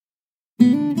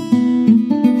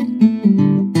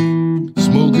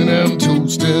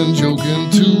toasting, joking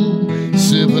too.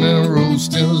 Sipping and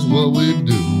roasting is what we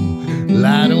do.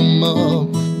 Light 'em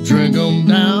up, drink 'em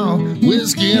down.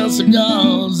 Whiskey and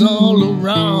cigars all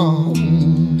around.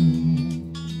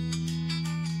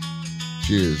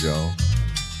 Cheers, y'all.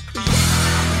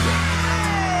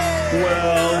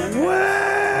 Well.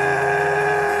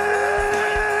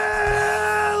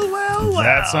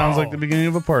 That sounds like the beginning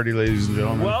of a party, ladies and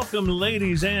gentlemen. Welcome,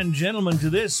 ladies and gentlemen, to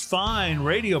this fine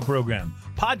radio program,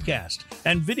 podcast,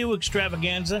 and video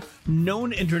extravaganza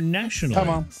known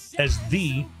internationally as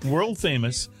the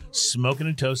world-famous Smokin'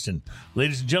 and Toastin'.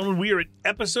 Ladies and gentlemen, we are at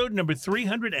episode number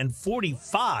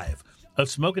 345 of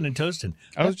Smokin' and Toastin'.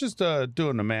 I was just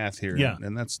doing the math here, Yeah.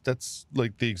 and that's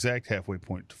like the exact halfway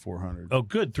point to 400. Oh,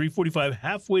 good. 345,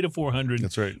 halfway to 400.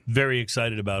 That's right. Very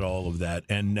excited about all of that.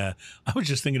 And I was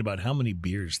just thinking about how many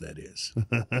beers that is.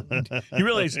 You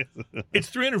realize it's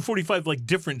 345 like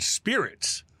different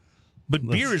spirits. But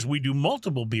beers, we do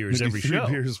multiple beers every show.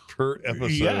 3 beers per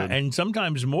episode. Yeah, and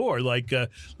sometimes more. Like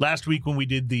last week when we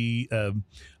did the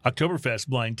Oktoberfest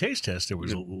blind taste test, there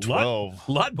was a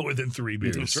lot more than 3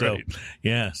 beers. That's so, right.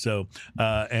 yeah. So,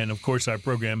 and of course, our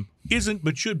program isn't,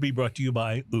 but should be brought to you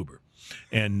by Uber.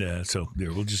 And so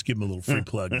there, we'll just give them a little free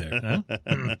plug there.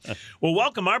 Huh? Well,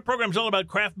 welcome. Our program's all about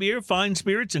craft beer, fine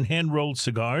spirits, and hand-rolled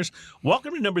cigars.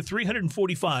 Welcome to number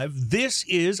 345. This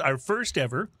is our first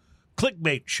ever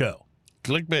Clickbait show.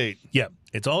 Clickbait. Yeah,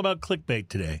 it's all about clickbait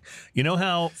today. You know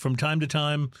how from time to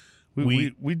time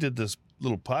We did this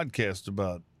little podcast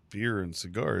about beer and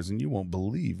cigars, and you won't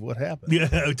believe what happened. Yeah,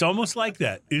 it's almost like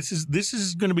that. This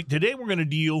is going to be today. We're going to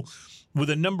deal with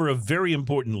a number of very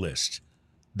important lists: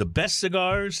 the best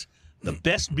cigars, the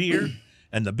best beer,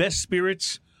 and the best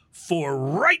spirits for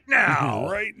right now.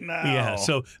 Right now. Yeah,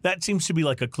 so that seems to be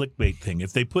like a clickbait thing.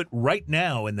 If they put "right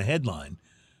now" in the headline,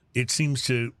 it seems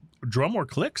to draw more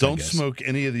clicks. Don't smoke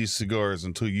any of these cigars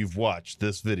until you've watched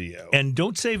this video. And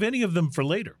don't save any of them for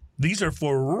later. These are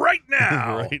for right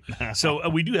now. Right now. So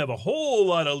we do have a whole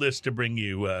lot of lists to bring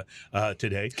you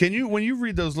today. Can you, when you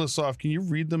read those lists off, can you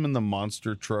read them in the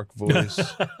monster truck voice?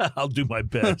 I'll do my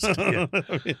best. Yeah.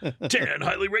 10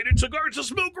 highly rated cigars to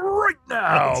smoke right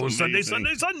now.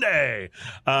 Sunday.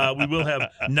 We will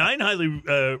have 9 highly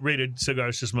rated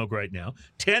cigars to smoke right now.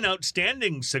 10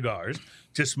 outstanding cigars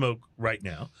to smoke right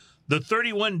now. The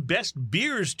 31 best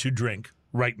beers to drink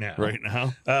right now. Right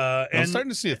now. And I'm starting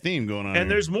to see a theme going on. And here.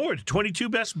 there's more. 22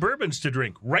 best bourbons to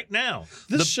drink right now.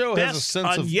 This show has a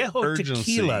sense of Anejo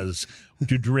urgency. Tequilas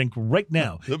to drink right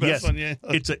now. The best yes,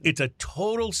 it's a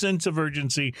total sense of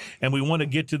urgency, and we want to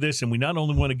get to this. And we not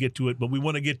only want to get to it, but we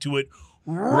want to get to it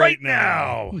right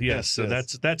now. Yes, so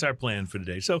that's our plan for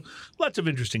today. So lots of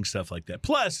interesting stuff like that.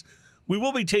 Plus, we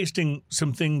will be tasting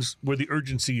some things where the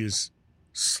urgency is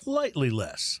slightly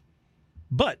less,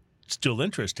 but still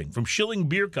interesting. From Schilling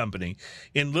Beer Company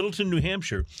in Littleton, New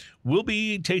Hampshire, we'll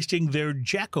be tasting their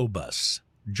Jakobus,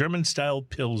 German-style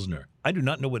Pilsner. I do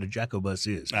not know what a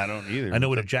Jakobus is. I don't either. I know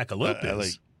what a jackalope is. I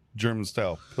like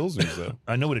German-style Pilsners, though.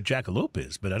 I know what a jackalope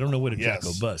is, but I don't know what a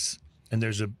Jakobus. And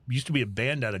there's used to be a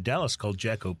band out of Dallas called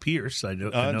Jacko Pierce. I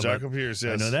know Jacko Pierce,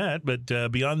 yes. I know that,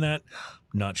 but beyond that,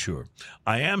 not sure.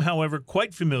 I am, however,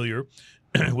 quite familiar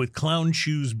with Clown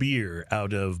Shoes Beer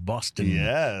out of Boston,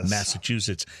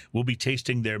 Massachusetts. We'll be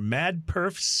tasting their Mad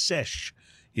Perf Sesh.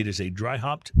 It is a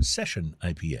dry-hopped session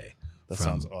IPA. That from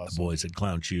sounds awesome. The boys at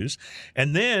Clown Shoes.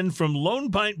 And then from Lone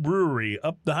Pint Brewery,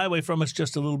 up the highway from us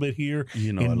just a little bit here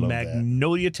in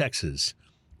Magnolia, Texas,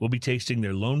 we'll be tasting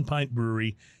their Lone Pint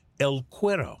Brewery El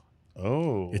Cuero.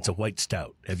 Oh. It's a white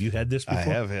stout. Have you had this before? I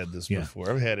have had this before.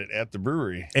 I've had it at the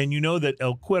brewery. And you know that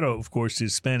El Cuero, of course,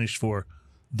 is Spanish for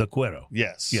the Cuero.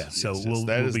 Yes. Yeah. So yes.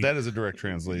 That is a direct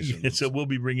translation. Yeah, so we'll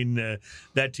be bringing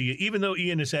that to you, even though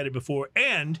Ian has had it before.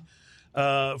 And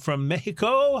from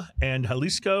Mexico and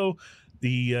Jalisco,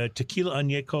 the Tequila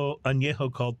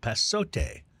Anejo called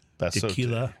Pasote.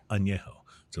 Tequila Anejo.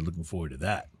 So looking forward to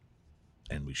that.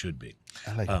 And we should be.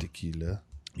 I like tequila.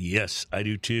 Yes, I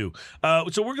do too.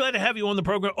 So we're glad to have you on the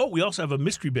program. Oh, we also have a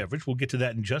mystery beverage. We'll get to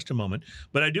that in just a moment.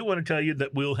 But I do want to tell you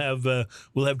that we'll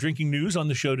have drinking news on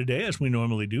the show today, as we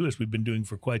normally do, as we've been doing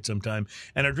for quite some time.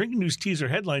 And our drinking news teaser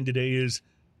headline today is,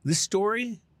 "This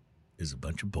story is a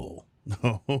bunch of bull."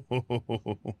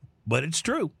 But it's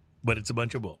true. But it's a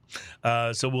bunch of bull.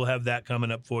 So we'll have that coming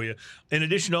up for you. In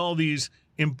addition to all these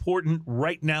important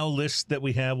right now lists that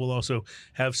we have, we'll also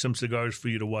have some cigars for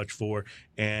you to watch for.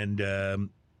 And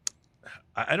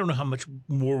I don't know how much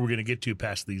more we're going to get to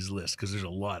past these lists because there's a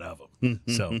lot of them.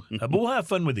 So, but we'll have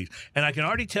fun with these. And I can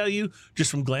already tell you, just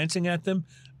from glancing at them,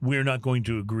 we're not going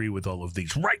to agree with all of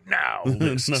these right now.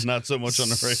 Not so much on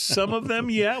the right. Some of them,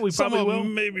 yeah, we Some probably of will.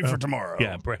 them maybe for tomorrow.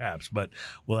 Yeah, perhaps. But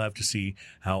we'll have to see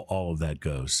how all of that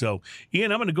goes. So,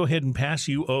 Ian, I'm going to go ahead and pass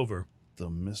you over The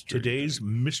mystery. today's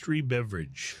mystery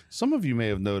beverage. Some of you may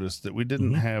have noticed that we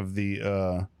didn't have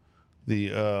the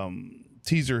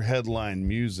teaser headline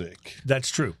music That's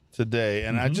true. today,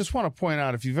 and I just want to point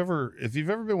out if you've ever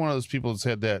been one of those people that's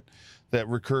had that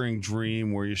recurring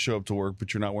dream where you show up to work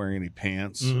but you're not wearing any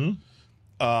pants.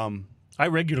 I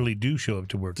regularly do show up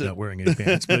to work not wearing any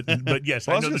pants, but yes,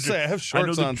 Well, I was know going to say I have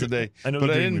shorts on today, I know but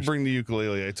the I dream didn't is- bring the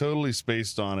ukulele. I totally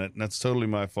spaced on it, and that's totally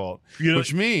my fault. You know-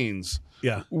 Which means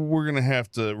Yeah. we're going to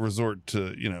have to resort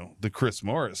to the Chris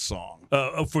Morris song.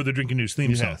 For the Drinking News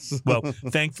theme Yes. song. Well,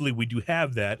 thankfully we do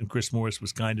have that, and Chris Morris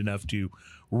was kind enough to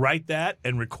write that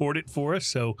and record it for us.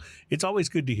 So it's always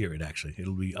good to hear it. Actually,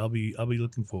 I'll be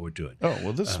looking forward to it. Oh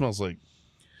well, this smells like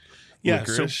Yeah.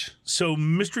 licorice. So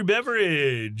mystery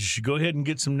beverage. Go ahead and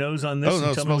get some nose on this. Oh and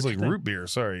no, it tell me smells what like you think. root beer.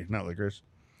 Sorry, not licorice.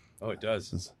 Oh, it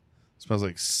does. It smells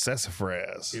like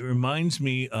sassafras. It reminds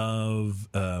me of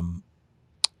what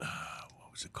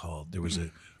was it called? There was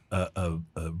a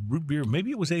root beer.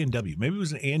 Maybe it was A&W. Maybe it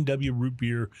was an A&W root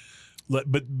beer.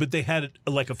 But they had it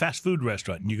like a fast food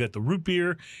restaurant, and you got the root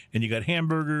beer, and you got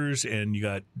hamburgers, and you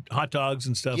got hot dogs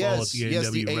and stuff. all at the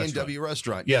A&W the restaurant. A&W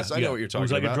restaurant. Yeah, Yes, I know what you're talking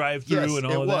It about. was like a drive-through Yes, and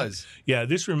all it of that. was. Yeah,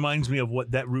 this reminds me of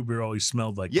what that root beer always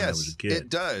smelled like when I was a Yes, kid. it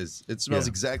does. It smells Yeah,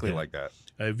 exactly yeah. like that.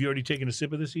 Have you already taken a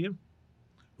sip of this, Ian?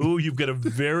 Ooh, you've got a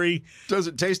very,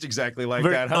 Doesn't taste exactly like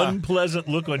very that, huh? unpleasant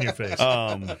look on your face.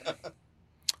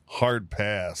 Hard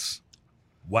pass.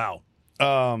 Wow.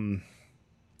 I'm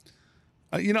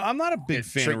not a big It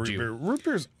fan of tricked root you. beer. Root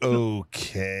beer's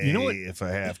okay. You know what? If I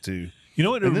have to. You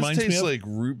know what it And this reminds me tastes of? like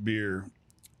root beer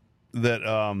that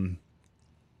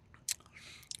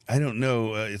I don't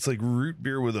know. It's like root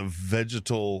beer with a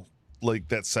vegetal, like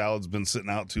that salad's been sitting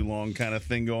out too long kind of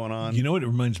thing going on. You know what it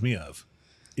reminds me of?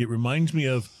 It reminds me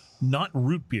of not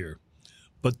root beer,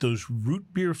 but those root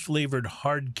beer flavored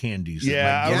hard candies Yeah,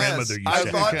 that my I was- grandmother used I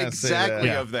to thought kinda say exactly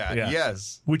that. of that. Yeah.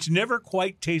 Yes. which never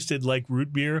quite tasted like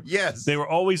root beer. Yes. They were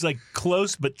always like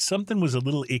close, but something was a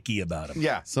little icky about them.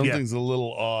 Yeah. Something's a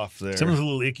little off there. Something's a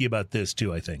little icky about this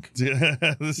too, I think.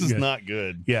 This is Yeah. not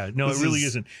good. Yeah, no, This it really is-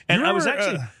 isn't. And You I was remember,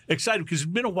 actually excited because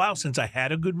it's been a while since I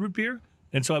had a good root beer.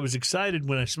 And so I was excited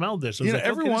when I smelled this. I was like,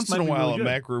 Every okay, this once in might a be while, really a good.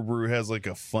 macro brew has like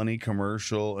a funny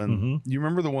commercial, and you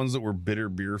remember the ones that were bitter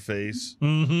beer face.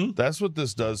 Mm-hmm. That's what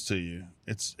this does to you.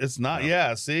 It's not.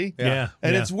 Yeah, see. Yeah.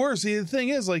 And yeah. it's worse. See, the thing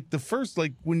is, like the first,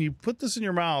 like when you put this in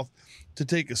your mouth to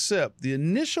take a sip, the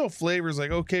initial flavor is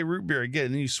like, okay, root beer, I get it.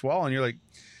 And then you swallow, and you're like,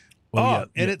 Well, oh, yeah,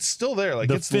 and yeah. it's still there. Like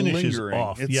The it's finish is lingering.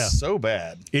 off, It's yeah. so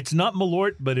bad. It's not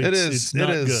Malort, but it's not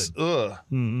it is. good. Ugh.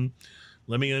 Mm-hmm.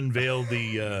 Let me unveil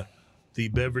the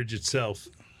beverage itself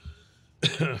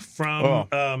from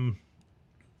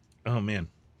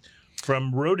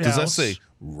from Roadhouse. Does that say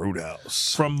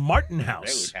Roadhouse? From Martin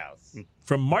House?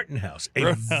 From Martin House,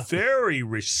 a very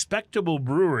respectable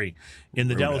brewery in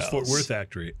the Roadhouse. Dallas-Fort Worth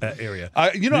area.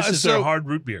 This This is their hard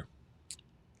root beer.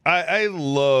 I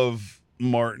love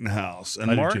Martin House,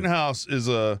 and I do Martin too. House is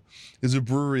a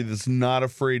brewery that's not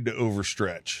afraid to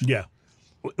overstretch. Yeah,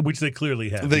 which they clearly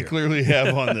have. They here. clearly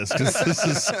have on this because this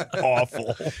is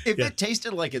awful. If Yeah. it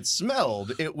tasted like it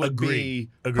smelled, it would Agreed.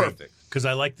 be perfect. Because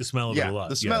I like the smell of it Yeah, a lot.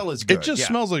 the smell is good. It just yeah.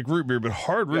 smells like root beer, but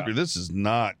hard root Yeah. beer. This is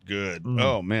not good. Mm.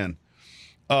 Oh man.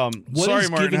 What Sorry, is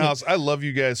Martin giving it- House. I love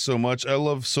you guys so much. I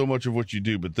love so much of what you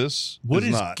do, but this What is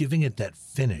is not. giving it that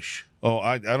finish? Oh,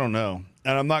 I don't know,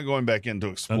 and I'm not going back in to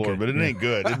explore, Okay, but it yeah. ain't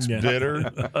good. It's Yeah.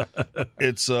 bitter.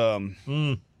 It's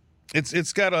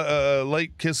It's got a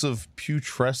light kiss of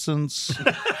putrescence.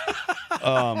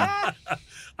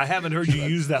 I haven't heard you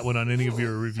use that one on any of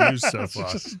your reviews so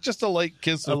far. just a light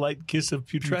kiss A of light kiss of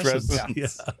putrescence.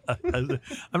 Putrescence. Yeah.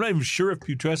 I'm not even sure if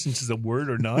putrescence is a word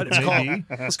or not. It may be,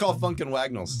 It's called Funkin'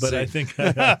 Wagnalls. but I think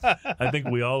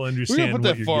we all We're understand. gonna put what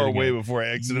that you're far getting away at. before I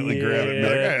accidentally grab it and be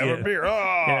like, hey, have Yeah. a beer. Oh.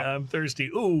 Yeah, I'm thirsty.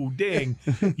 Ooh, dang.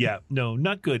 Yeah, no,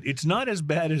 not good. It's not as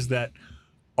bad as that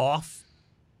off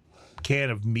can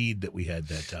of mead that we had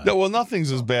that time. No, well,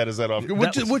 nothing's as bad as that off.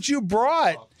 was- Which you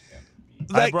brought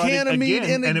I that brought can it of meat again,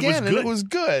 in and it again, was and it good. was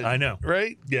good. I know.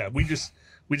 Right? Yeah,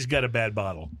 We just got a bad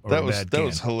bottle. Or That a was bad that can.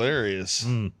 was hilarious.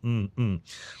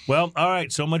 Well, all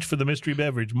right. So much for the mystery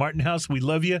beverage. Martin House, we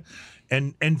love you.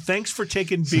 And thanks for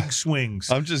taking big swings.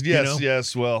 I'm just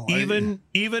yes. Well, Even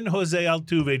Jose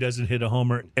Altuve doesn't hit a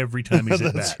homer every time he's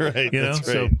at That's bat. right. That's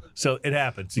So right. so it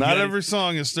happens. Not every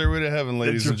song is Stairway to Heaven,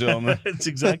 ladies and gentlemen. That's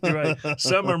exactly right.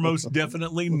 Some are most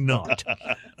definitely not. All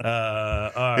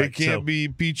right, It can't be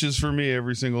peaches for me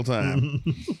every single time.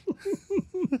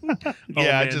 Oh,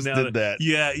 yeah, I man, just now did that.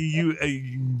 Yeah,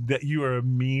 you are a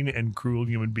mean and cruel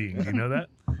human being. You know that?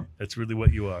 That's really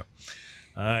what you are.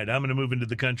 All right, I'm going to move into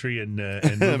the country and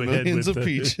move ahead Millions with of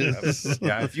peaches.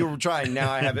 Yeah, if you were trying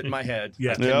now, I have it in my head.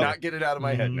 Yeah. I cannot get it out of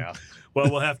my head now. Well,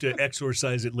 we'll have to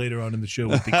exorcise it later on in the show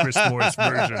with the Chris Morris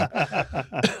version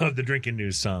of the drinking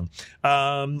news song.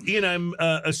 Ian, I'm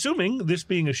assuming this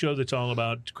being a show that's all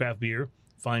about craft beer,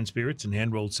 fine spirits, and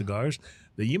hand-rolled cigars,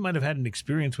 that you might have had an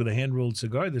experience with a hand-rolled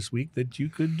cigar this week that you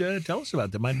could tell us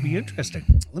about that might be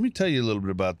interesting. Let me tell you a little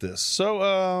bit about this.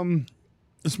 So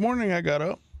this morning I got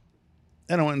up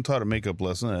and I went and taught a makeup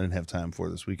lesson I didn't have time for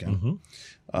this weekend.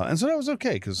 And so that was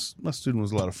okay because my student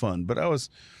was a lot of fun. But I was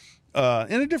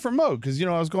in a different mode because,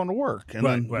 I was going to work. And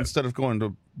then instead of going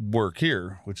to work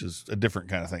here, which is a different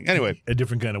kind of thing. Anyway. A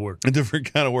different kind of work. A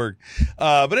different kind of work.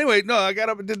 But anyway, no, I got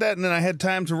up and did that. And then I had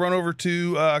time to run over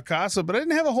to Casa, but I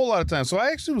didn't have a whole lot of time. So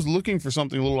I actually was looking for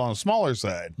something a little on the smaller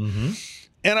side.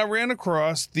 And I ran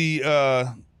across the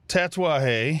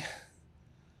Tatuaje.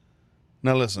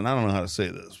 Now, listen, I don't know how to say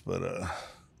this, but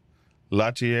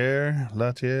Latier, is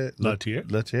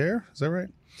that right?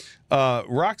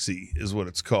 Roxy is what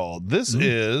it's called. This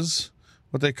is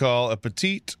what they call a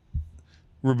petite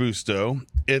Robusto.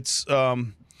 It's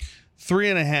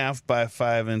 3.5 by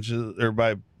 5 inches or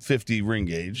by 50 ring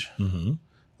gauge,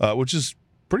 which is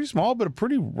pretty small, but a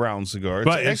pretty round cigar.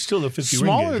 It's still a 50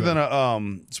 smaller ring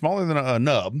gauge, smaller than a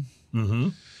nub.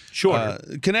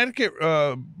 Shorter. Connecticut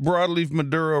broadleaf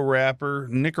Maduro wrapper,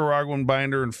 Nicaraguan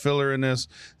binder and filler in this.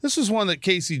 This is one that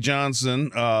Casey Johnson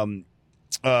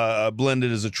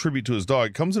blended as a tribute to his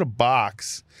dog. It comes in a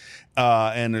box,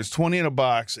 and there's 20 in a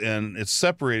box, and it's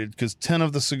separated because 10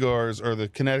 of the cigars are the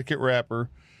Connecticut wrapper,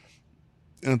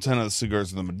 and 10 of the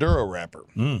cigars are the Maduro wrapper.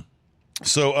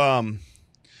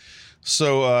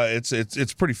 So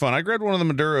it's pretty fun. I grabbed one of the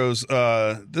Maduros.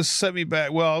 This set me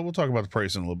back. Well, we'll talk about the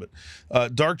price in a little bit.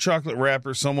 Dark chocolate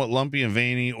wrapper, somewhat lumpy and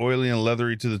veiny, oily and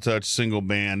leathery to the touch, single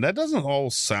band. That doesn't all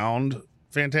sound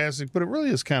fantastic, but it really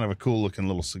is kind of a cool looking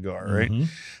little cigar, right?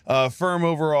 Firm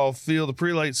overall feel. The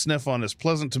pre-light sniff on this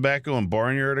pleasant tobacco and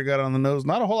barnyard I got on the nose.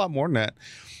 Not a whole lot more than that.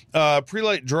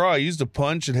 Pre-light draw, I used a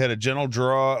punch. It had a gentle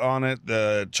draw on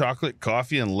it. Chocolate,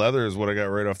 coffee, and leather is what I got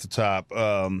right off the top.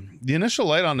 The initial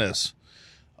light on this,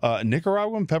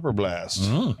 Nicaraguan pepper blast.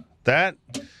 That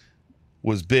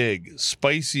was big,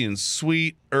 spicy and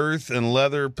sweet, earth and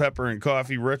leather, pepper and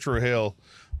coffee. Retrohale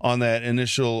on that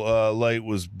initial light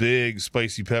was big,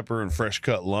 spicy pepper and fresh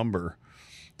cut lumber.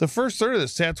 The first third of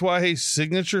this, Tatuaje's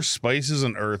signature spices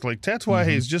and earth. Like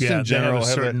Tatuaje's just in general,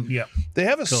 they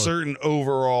have a certain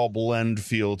overall blend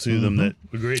feel to them that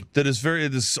is very,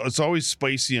 it's always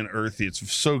spicy and earthy.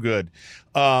 It's so good.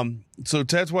 So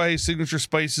Tatuaje's signature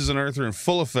spices and earth are in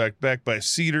full effect, backed by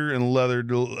cedar and leather,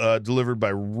 delivered by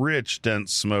rich,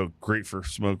 dense smoke. Great for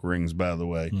smoke rings, by the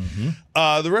way.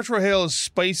 The retrohale is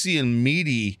spicy and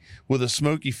meaty with a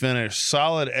smoky finish,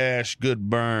 solid ash, good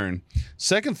burn.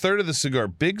 Second third of the cigar,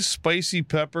 big spicy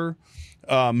pepper,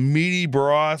 meaty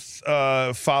broth,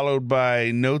 followed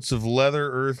by notes of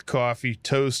leather, earth, coffee,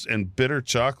 toast, and bitter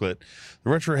chocolate. The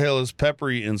retrohale is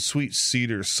peppery and sweet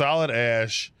cedar, solid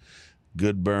ash,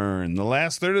 good burn. The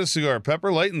last third of the cigar,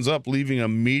 pepper lightens up, leaving a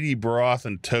meaty broth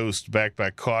and toast backed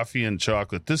by coffee and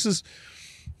chocolate. This is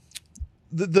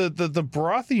the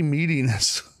brothy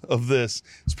meatiness of this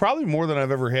is probably more than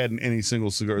I've ever had in any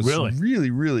single cigar. It's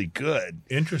really, really good.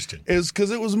 Interesting. Is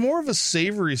because it was more of a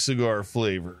savory cigar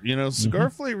flavor. Cigar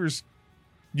flavors,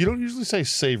 you don't usually say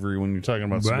savory when you're talking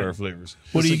about cigar flavors.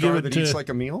 What do you give it that to? eats like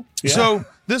a meal? Yeah. So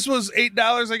this was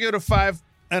 $8. I give it a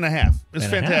 5.5. It's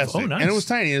fantastic. Oh, nice. And it was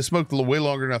tiny. It smoked way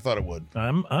longer than I thought it would.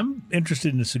 I'm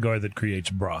interested in a cigar that creates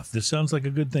broth. This sounds like a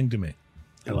good thing to me.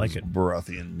 I like it.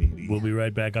 Brothy and meaty. We'll be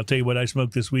right back. I'll tell you what I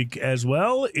smoked this week as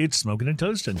well. It's Smoking and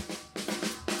Toasting.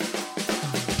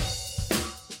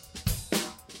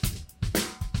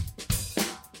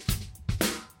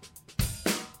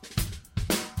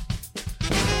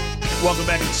 Welcome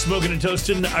back to Smoking and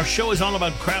Toasting. Our show is all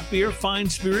about craft beer, fine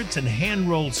spirits, and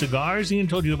hand-rolled cigars. Ian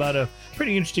told you about a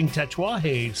pretty interesting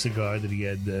Tatuaje cigar that he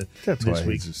had this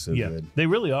week. Are so good. They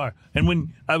really are. And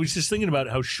when I was just thinking about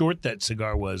how short that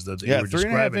cigar was, that you were 3.5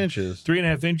 describing. inches.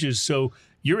 3.5 inches. So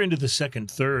you're into the second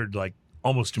third, like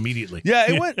almost immediately.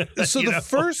 Yeah, it went. So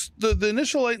the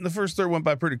initial light and the first third went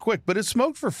by pretty quick, but it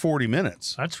smoked for 40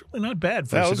 minutes. That's really not bad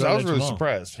for a I cigar. was really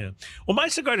surprised. Yeah. Well, my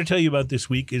cigar to tell you about this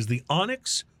week is the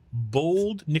Onyx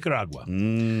Bold Nicaragua.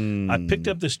 I picked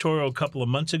up this Toro a couple of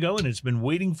months ago, and it's been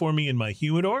waiting for me in my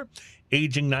humidor,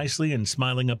 aging nicely and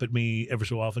smiling up at me ever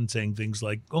so often, saying things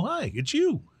like, "Oh, hi, it's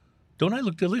you. Don't I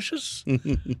look delicious?"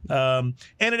 And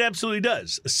it absolutely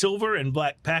does. Silver and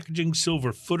black packaging,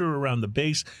 silver footer around the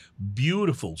base,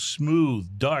 beautiful, smooth,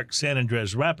 dark San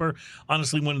Andres wrapper.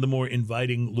 Honestly, one of the more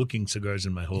inviting-looking cigars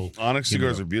in my whole Onyx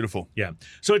cigars are beautiful. Yeah.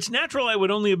 So it's natural I would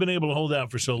only have been able to hold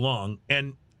out for so long,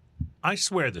 and I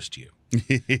swear this to you.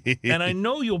 And I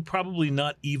know you'll probably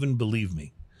not even believe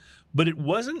me, but it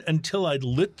wasn't until I'd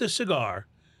lit the cigar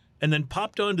and then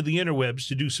popped onto the interwebs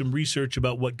to do some research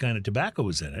about what kind of tobacco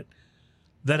was in it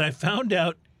that I found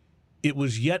out it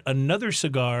was yet another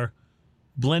cigar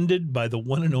blended by the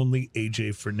one and only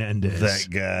A.J. Fernandez. That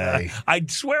guy. I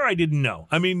swear I didn't know.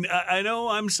 I mean, I know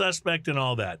I'm suspect and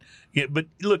all that. Yeah, but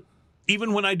look,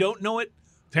 even when I don't know it,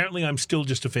 apparently I'm still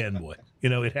just a fanboy.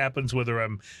 It happens whether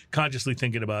I'm consciously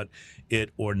thinking about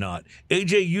it or not.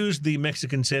 AJ used the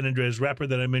Mexican San Andres wrapper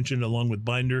that I mentioned along with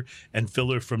binder and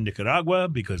filler from Nicaragua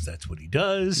because that's what he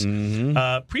does.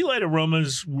 Pre-light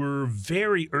aromas were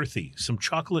very earthy. Some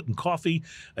chocolate and coffee,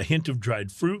 a hint of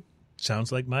dried fruit.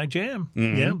 Sounds like my jam.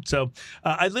 Yeah. So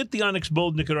I lit the Onyx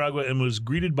Bold Nicaragua and was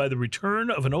greeted by the return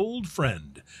of an old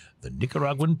friend, the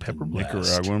Nicaraguan Pepper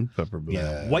Blast.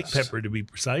 Yeah, white pepper to be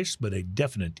precise, but a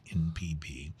definite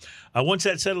NPP. Once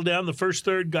that settled down, the first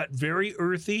third got very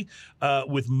earthy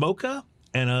with mocha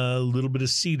and a little bit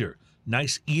of cedar.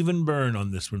 Nice even burn on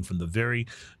this one from the very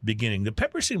beginning. The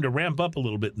pepper seemed to ramp up a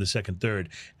little bit in the second third,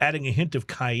 adding a hint of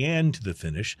cayenne to the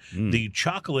finish. The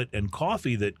chocolate and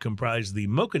coffee that comprised the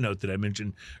mocha note that I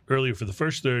mentioned earlier for the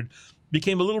first third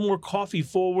became a little more coffee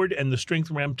forward, and the strength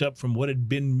ramped up from what had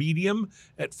been medium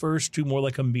at first to more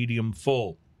like a medium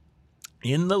full.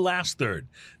 In the last third,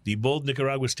 the Bold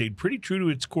Nicaragua stayed pretty true to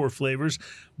its core flavors,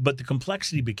 but the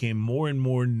complexity became more and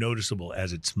more noticeable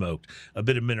as it smoked. A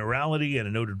bit of minerality and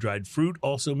a note of dried fruit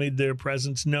also made their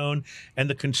presence known, and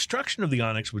the construction of the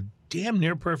Onyx was damn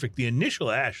near perfect. The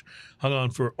initial ash hung on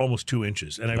for almost 2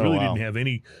 inches, and I really didn't have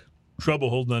any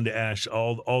trouble holding on to ash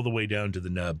all the way down to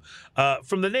the nub.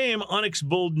 From the name Onyx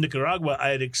Bold Nicaragua, I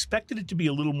had expected it to be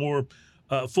a little more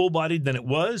full-bodied than it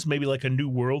was, maybe like a New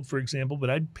World, for example, but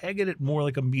I'd peg it more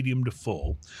like a medium to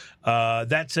full.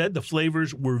 That said, the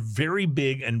flavors were very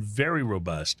big and very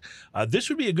robust. This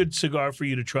would be a good cigar for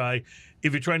you to try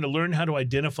if you're trying to learn how to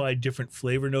identify different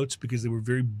flavor notes, because they were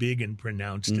very big and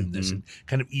pronounced in this and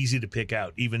kind of easy to pick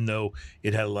out, even though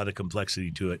it had a lot of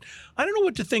complexity to it. I don't know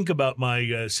what to think about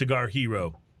my cigar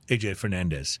hero, A.J.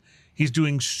 Fernandez. He's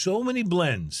doing so many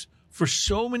blends for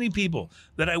so many people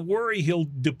that I worry he'll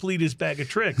deplete his bag of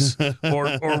tricks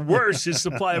or worse, his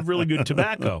supply of really good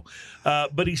tobacco.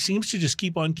 But he seems to just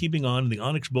keep on keeping on. And the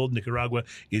Onyx Bold Nicaragua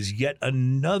is yet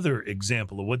another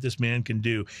example of what this man can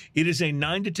do. It is a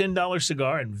 $9 to $10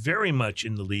 cigar and very much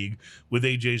in the league with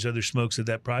AJ's other smokes at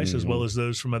that price, as well as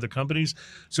those from other companies.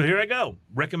 So here I go,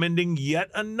 recommending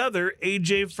yet another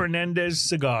AJ Fernandez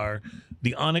cigar,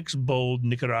 the Onyx Bold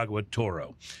Nicaragua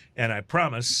Toro. And I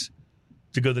promise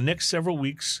to go the next several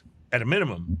weeks, at a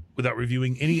minimum, without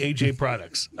reviewing any AJ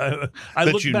products. I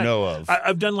that you know of.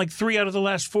 I've done like 3 out of the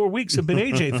last 4 weeks have been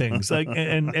AJ things,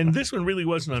 and this one really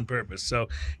wasn't on purpose. So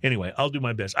anyway, I'll do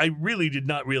my best. I really did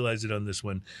not realize it on this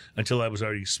one until I was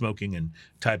already smoking and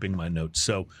typing my notes.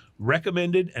 So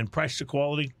recommended and price to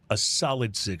quality, a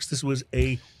solid 6. This was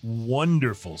a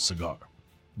wonderful cigar.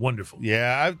 Wonderful.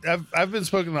 Yeah, I've been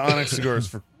smoking the Onyx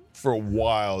cigars for a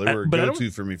while. They were a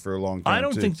go-to for me for a long time. I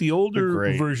don't think the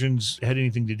older versions had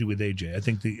anything to do with AJ.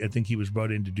 I think he was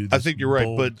brought in to do this. I think you're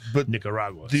right, but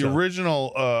Nicaragua. The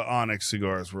original Onyx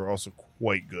cigars were also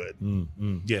quite good.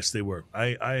 Yes, they were.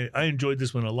 I enjoyed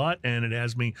this one a lot, and it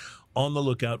has me on the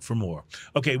lookout for more.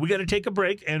 Okay, we got to take a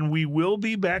break, and we will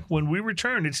be back when we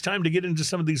return. It's time to get into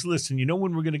some of these lists, and you know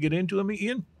when we're going to get into them,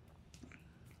 Ian?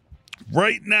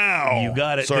 Right now. You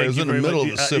got it. Sorry, I was in the middle of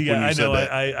a sip when you said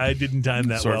that. I didn't time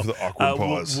that Sorry well. for the awkward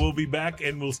pause. We'll be back,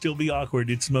 and we'll still be awkward.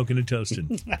 It's Smoking and Toasting.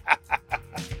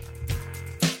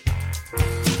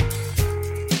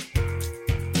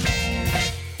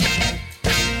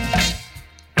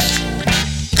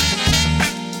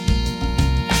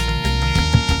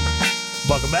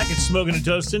 Welcome back. It's Smoking and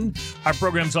Toasting. Our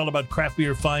program's all about craft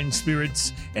beer, fine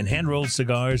spirits, and hand-rolled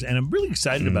cigars. And I'm really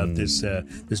excited about this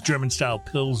German-style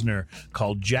Pilsner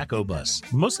called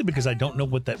Jakobus, mostly because I don't know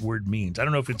what that word means. I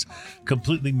don't know if it's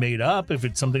completely made up, if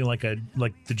it's something like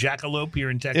the jackalope here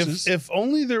in Texas. If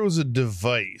only there was a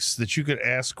device that you could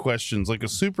ask questions, like a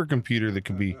supercomputer that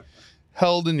could be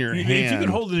held in your hand. If you could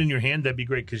hold it in your hand, that'd be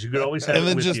great, because you could always have and it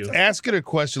then with just you. ask it a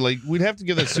question. Like, we'd have to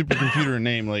give that supercomputer a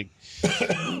name, like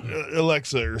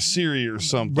Alexa or Siri or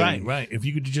something. Right. If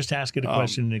you could just ask it a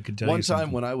question, and it could tell you One something.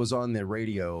 time when I was on the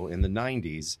radio in the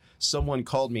 90s, someone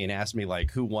called me and asked me, like,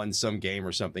 who won some game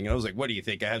or something. And I was like, what do you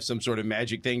think? I have some sort of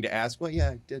magic thing to ask? Well,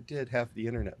 yeah, I did have the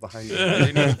internet behind me. I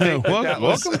didn't even think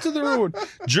Welcome to the reward.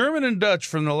 German and Dutch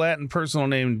from the Latin personal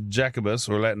name Jakobus,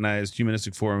 or Latinized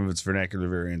humanistic form of its vernacular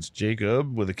variants, Jacob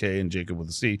with a K and Jacob with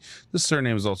a C. This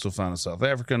surname is also found in South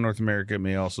Africa and North America. It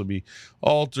may also be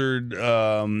altered,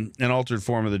 an altered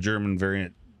form of the German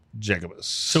variant Jakobus.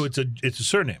 So it's a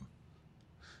surname.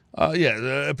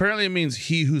 Apparently it means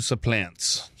he who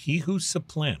supplants. He who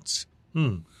supplants.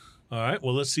 All right.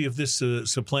 Well, let's see if this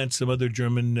supplants some other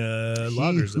German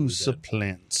lagers. He who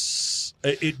supplants.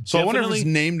 So I wonder if it's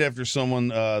named after someone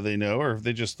they know, or if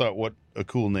they just thought, what a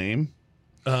cool name.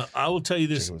 I will tell you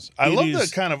this. I love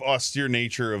the kind of austere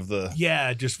nature of the...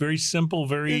 Yeah, just very simple,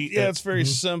 it's very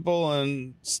simple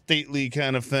and stately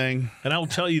kind of thing. And I will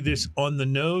tell you this, on the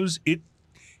nose, it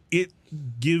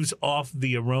gives off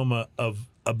the aroma of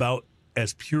about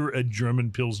as pure a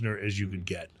German Pilsner as you could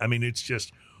get. I mean, it's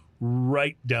just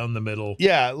right down the middle.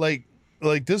 Yeah, like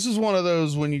this is one of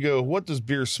those when you go, what does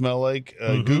beer smell like?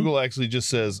 Google actually just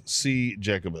says, see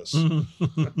Jakobus.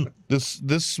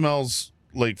 This smells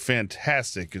like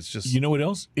fantastic. It's just... You know what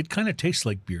else? It kind of tastes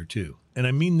like beer, too. And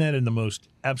I mean that in the most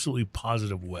absolutely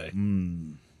positive way. I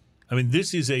mean,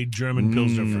 this is a German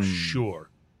Pilsner for sure.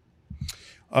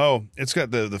 Oh, it's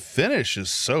got the finish is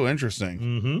so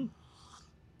interesting.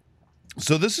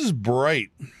 So this is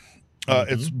bright.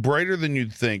 It's brighter than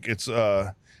you'd think. It's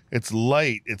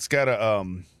light. It's got a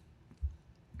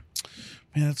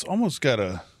it's almost got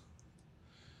a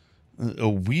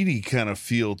weedy kind of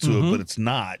feel to it, but it's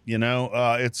not.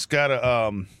 It's got a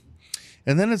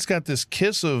and then it's got this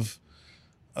kiss of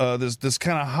this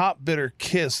kind of hot bitter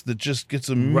kiss that just gets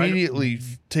immediately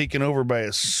taken over by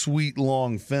a sweet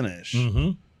long finish.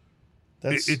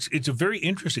 It's a very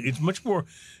interesting. It's much more.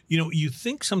 You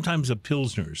think sometimes of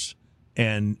Pilsners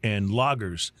and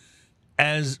lagers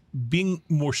as being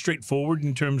more straightforward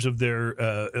in terms of their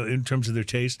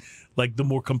taste. Like the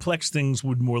more complex things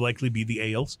would more likely be the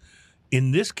ales.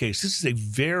 In this case, this is a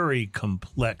very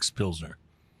complex Pilsner,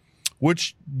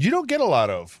 which you don't get a lot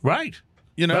of. Right.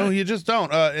 You just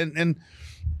don't. And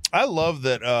I love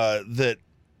that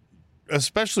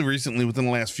especially recently within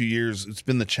the last few years, it's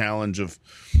been the challenge of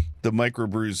the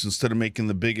microbrews instead of making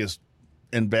the biggest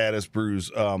and baddest brews,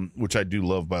 which I do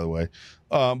love, by the way.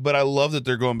 But I love that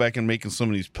they're going back and making some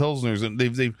of these Pilsners, and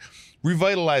they've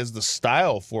revitalized the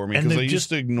style for me, because I used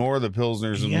to ignor the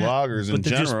Pilsners and lagers in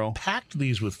general. Just packed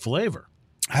these with flavor.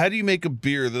 How do you make a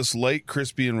beer this light,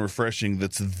 crispy, and refreshing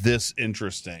that's this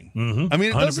interesting? Mm-hmm. I mean,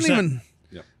 it 100%. doesn't even...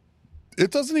 Yep.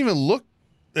 It doesn't even look...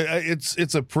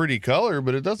 It's a pretty color,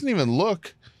 but it doesn't even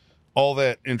look all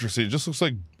that interesting. It just looks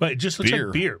like It just looks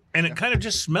like beer. And it kind of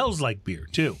just smells like beer,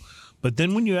 too. But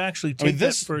then when you actually take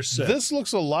that first sip... This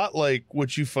looks a lot like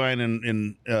what you find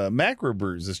in macro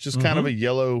brews. It's just kind of a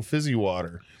yellow fizzy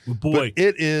water. Boy, but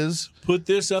it is put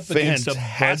this up against a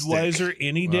Budweiser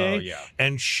any day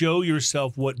and show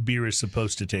yourself what beer is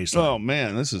supposed to taste like. Oh,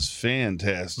 man, this is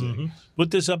fantastic. Put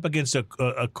this up against a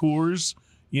Coors,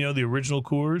 the original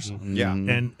Coors.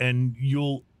 And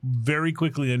you'll very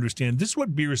quickly understand this is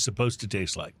what beer is supposed to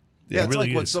taste like. Yeah, it's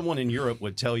like what someone in Europe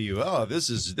would tell you, oh, this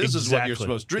is what you're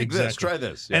supposed to drink. This, try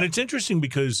this. Yeah. And it's interesting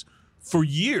because for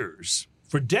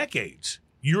decades,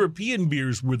 European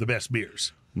beers were the best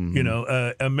beers.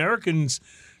 Americans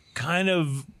kind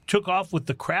of took off with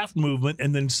the craft movement,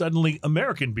 and then suddenly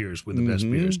American beers were the best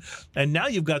beers. And now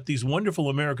you've got these wonderful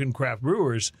American craft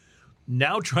brewers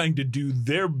now trying to do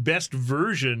their best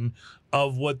version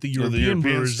of what the European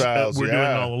brewers were doing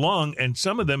all along. And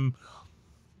some of them...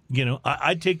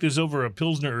 I'd take this over a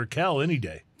Pilsner or a Cal any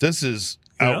day. This is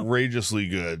outrageously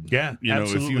good. Yeah,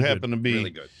 if you happen to be really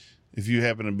good. If you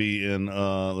happen to be in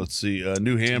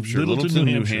New Hampshire, Littleton,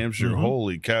 New Hampshire,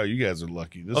 holy cow, you guys are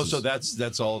lucky. So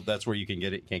that's all. That's where you can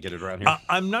get it. Can't get it around here.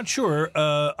 I'm not sure.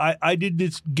 I did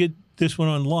get this one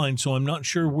online, so I'm not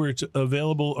sure where it's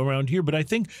available around here. But I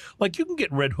think you can get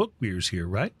Red Hook beers here,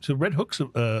 right? So Red Hook's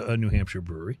a New Hampshire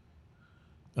brewery.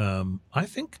 I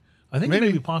think I think it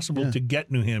may be possible to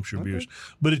get New Hampshire beers,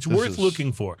 but it's worth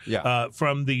looking for. Yeah.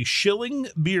 From the Schilling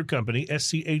Beer Company,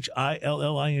 Schilling,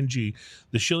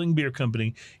 the Schilling Beer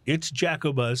Company. It's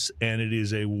Jakobus, and it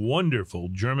is a wonderful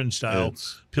German-style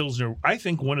Pilsner. I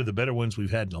think one of the better ones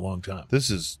we've had in a long time. This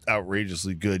is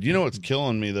outrageously good. You know what's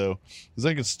killing me, though, is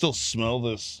I can still smell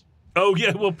this. Oh,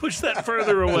 yeah, well, push that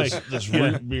further away. This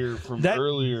root beer from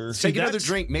earlier. Take another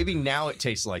drink. Maybe now it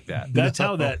tastes like that. That's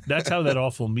how that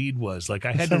awful mead was. Like,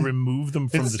 I had to remove them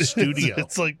from the studio.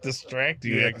 It's like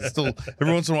distracting. I can still,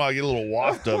 every once in a while, I get a little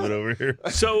waft of it over here.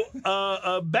 So,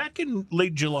 back in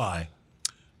late July,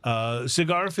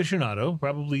 Cigar Aficionado,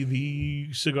 probably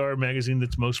the cigar magazine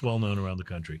that's most well known around the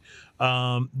country,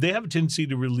 they have a tendency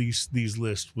to release these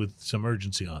lists with some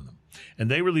urgency on them.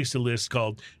 And they released a list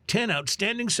called 10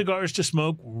 Outstanding Cigars to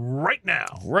Smoke Right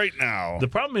Now. Right now. The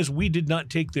problem is we did not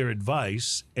take their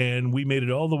advice, and we made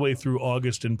it all the way through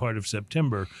August and part of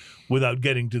September without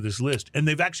getting to this list. And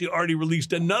they've actually already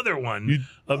released another one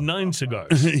of 9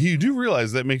 cigars. You do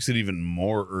realize that makes it even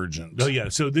more urgent. Oh, yeah.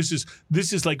 So this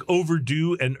is like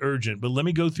overdue and urgent. But let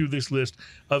me go through this list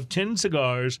of 10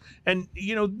 cigars. And,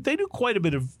 you know, they do quite a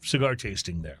bit of cigar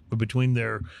tasting there. But between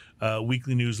their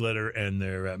weekly newsletter and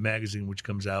their magazine, which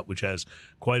comes out, which has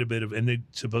quite a bit of, and they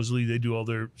supposedly they do all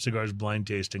their cigars blind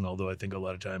tasting, although I think a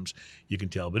lot of times you can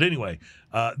tell. But anyway,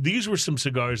 these were some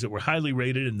cigars that were highly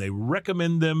rated, and they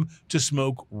recommend them to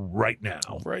smoke right now.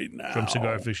 Right now. From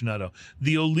Cigar Aficionado.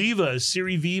 The Oliva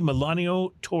Serie V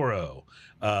Milanio Toro.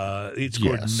 It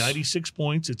scored 96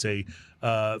 points. It's a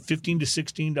 $15 to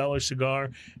 $16 cigar,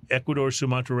 Ecuador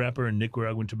Sumatra wrapper, and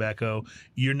Nicaraguan tobacco.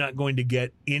 You're not going to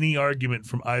get any argument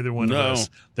from either one of us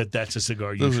that that's a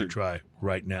cigar you should try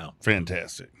right now.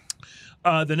 Fantastic.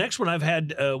 The next one, I've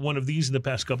had one of these in the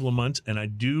past couple of months, and I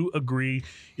do agree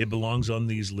it belongs on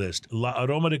these lists. La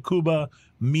Aroma de Cuba,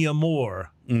 Mi Amor,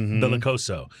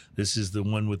 Belicoso. This is the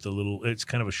one with the little, it's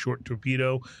kind of a short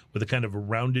torpedo with a kind of a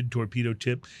rounded torpedo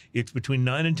tip. It's between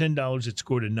 $9 and $10. It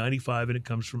scored a 95, and it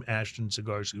comes from Ashton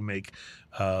Cigars, who make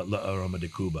La Aroma de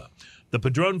Cuba. The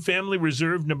Padron Family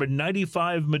Reserve number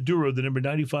 95 Maduro. The number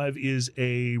 95 is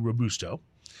a Robusto.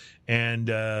 And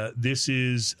this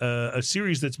is a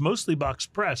series that's mostly box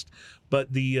pressed,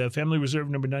 but the Family Reserve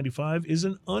number 95 is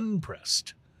an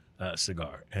unpressed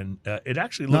cigar, and it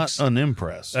actually looks not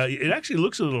unimpressed. It actually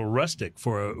looks a little rustic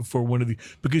for one of the,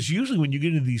 because usually when you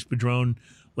get into these Padron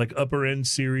like upper end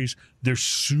series, they're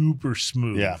super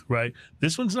smooth, right?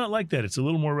 This one's not like that. It's a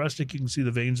little more rustic. You can see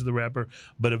the veins of the wrapper,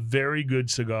 but a very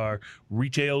good cigar.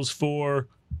 Retails for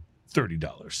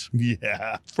 $30.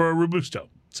 Yeah, for a Robusto.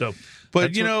 So,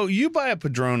 but you know, you buy a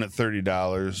Padron at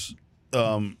 $30,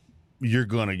 you're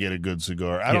gonna get a good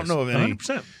cigar. I don't know of any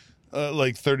 100%.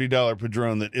 Like $30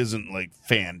 Padron that isn't like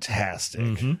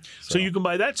fantastic. So you can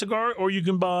buy that cigar, or you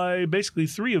can buy basically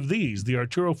 3 of these: the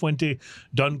Arturo Fuente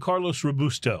Don Carlos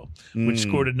Robusto, which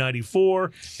scored a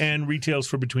 94 and retails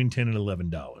for between $10 and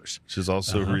 $11, which is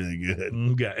also really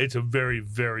good. Yeah, it's a very,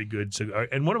 very good cigar,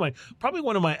 and probably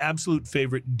one of my absolute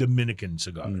favorite Dominican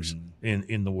cigars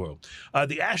in the world.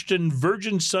 The Ashton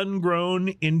Virgin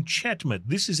Sun-Grown Enchantment.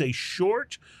 This is a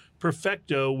short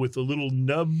Perfecto with a little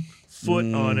nub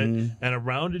foot on it and a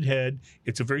rounded head.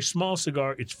 It's a very small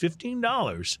cigar. It's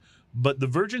 $15, but the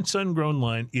Virgin Sun-Grown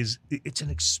line it's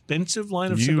an expensive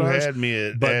line of cigars. You had me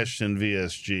at Ashton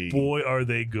VSG. Boy, are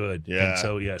they good. Yeah.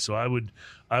 And so I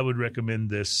would recommend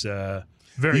this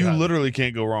very You highly. literally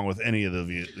can't go wrong with any of the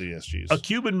VSGs. A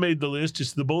Cuban made the list.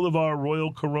 It's the Bolivar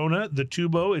Royal Corona, the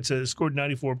Tubo. It's scored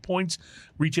 94 points.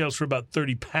 Retails for about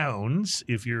 30 pounds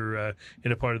if you're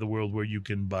in a part of the world where you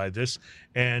can buy this.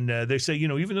 And they say, you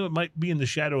know, even though it might be in the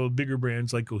shadow of bigger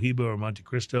brands like Cohiba or Monte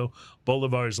Cristo,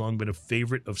 Bolivar has long been a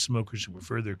favorite of smokers who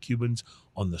prefer their Cubans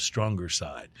on the stronger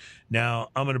side. Now,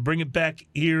 I'm going to bring it back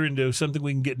here into something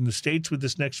we can get in the States with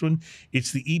this next one.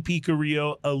 It's the E.P.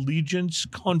 Carrillo Allegiance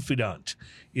Confidant.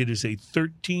 It is a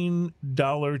 $13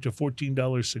 to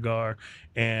 $14 cigar,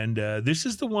 and this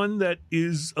is the one that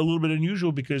is a little bit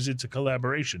unusual because it's a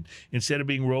collaboration. Instead of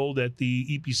being rolled at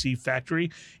the EPC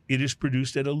factory, it is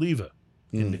produced at Oliva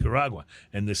in Nicaragua,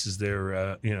 and this is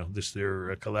their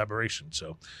collaboration.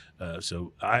 So,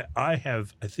 I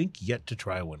have, I think, yet to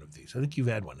try one of these. I think you've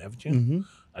had one, haven't you?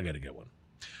 I got to get one.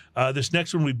 This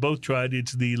next one we both tried.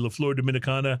 It's the La Flor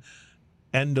Dominicana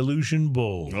Andalusian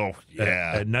Bull. Oh,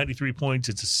 yeah. At 93 points.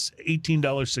 It's an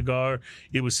 $18 cigar.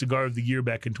 It was Cigar of the Year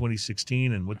back in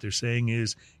 2016, and what they're saying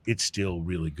is it's still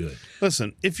really good.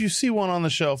 Listen, if you see one on the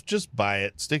shelf, just buy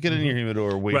it. Stick it in your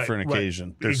humidor. Wait for an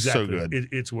occasion. They're exactly. so good.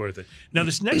 It's worth it. Now,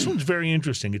 this next one's very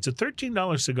interesting. It's a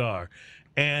 $13 cigar,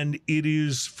 And it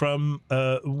is from,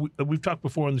 we've talked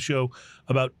before on the show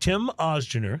about Tim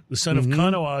Osgener, the son of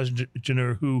Kano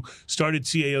Osgener, who started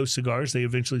CAO Cigars. They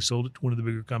eventually sold it to one of the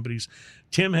bigger companies.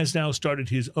 Tim has now started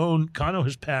his own, Kano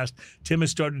has passed, Tim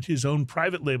has started his own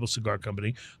private label cigar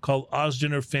company called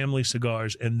Osgener Family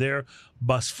Cigars, and their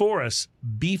Bosphorus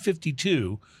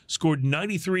B52 scored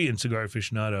 93 in Cigar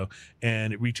Aficionado,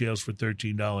 and it retails for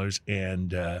 $13,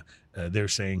 and they're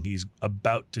saying he's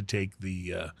about to take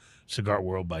the cigar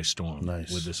world by storm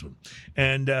with this one.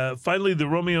 And finally, the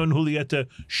Romeo and Julieta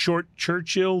Short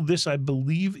Churchill. This, I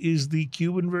believe, is the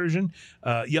Cuban version.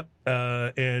 Yep.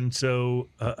 And so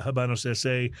Habanos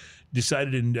S.A.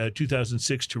 decided in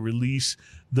 2006 to release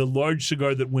the large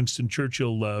cigar that Winston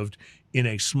Churchill loved in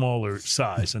a smaller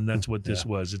size, and that's what this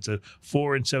was. It's a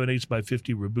 4 7/8 by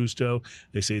 50 Robusto.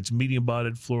 They say it's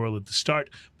medium-bodied, floral at the start,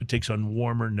 but takes on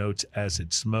warmer notes as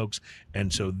it smokes.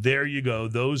 And so there you go.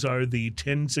 Those are the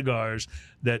 10 cigars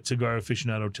that Cigar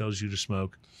Aficionado tells you to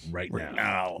smoke right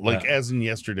now. Like as in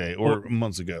yesterday or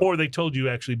months ago. Or they told you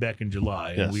actually back in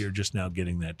July, and we are just now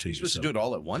getting that to you. You're supposed to do it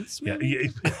all at once,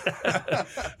 maybe? Yeah.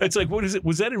 It's like, what is it?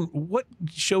 Was that in what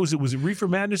shows? Was it Reefer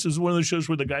Madness? It was one of those shows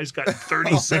where the guy's got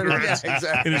 30 cigarettes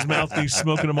in his mouth and he's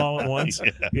smoking them all at once.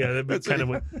 Yeah, that'd be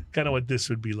kind of what this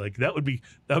would be like. That would be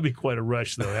quite a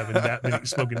rush, though, having that many,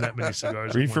 smoking that many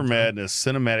cigars. Reefer Madness,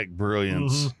 cinematic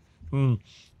brilliance.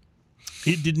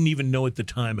 He didn't even know at the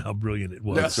time how brilliant it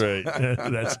was. That's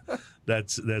right.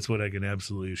 That's what I can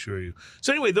absolutely assure you.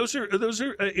 So anyway, those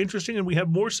are interesting, and we have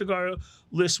more cigar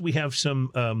lists. We have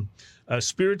some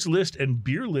spirits list and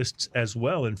beer lists as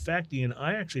well. In fact, Ian,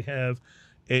 I actually have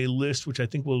a list which I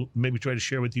think we'll maybe try to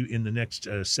share with you in the next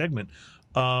segment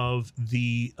of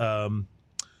the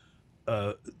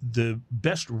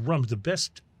best rums, the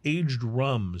best aged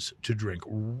rums to drink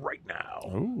right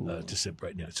now, to sip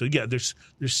right now. So yeah, there's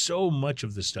so much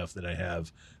of the stuff that I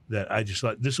have that I just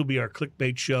thought this will be our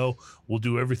clickbait show. We'll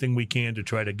do everything we can to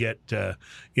try to get to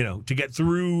get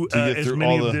through as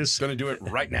many of this. Going to do it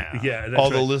right now. Yeah, that's all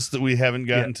the lists that we haven't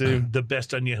gotten to. The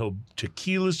best Anejo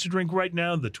tequilas to drink right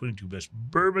now, the 22 best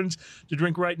bourbons to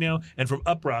drink right now, and from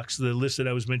Uprocks, the list that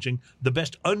I was mentioning, the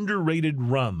best underrated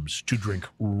rums to drink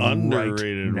right now.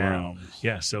 Rums.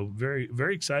 Yeah, so very,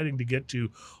 very exciting to get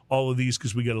to all of these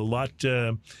because we got a lot.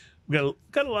 We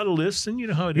got a lot of lists, and you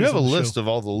know how it is. You have a list of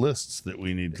all the lists that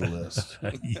we need to list.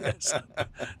 Yes,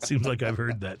 seems like I've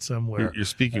heard that somewhere. You're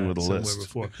speaking with a list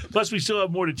before. Plus, we still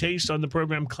have more to taste on the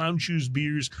program. Clown Shoes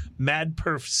Beers Mad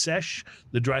Perf Sesh,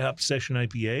 the dry hop session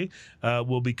IPA,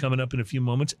 will be coming up in a few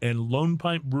moments, and Lone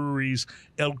Pint Brewery's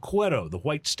El Cuero, the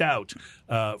white stout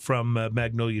from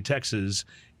Magnolia, Texas,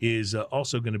 is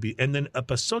also going to be, and then a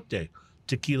Pasote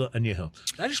Tequila Anejo.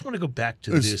 I just want to go back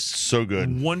to this so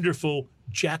good, wonderful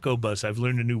Jakobus. I've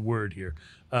learned a new word here.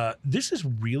 This is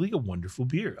really a wonderful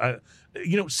beer.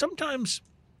 Sometimes,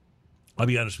 I'll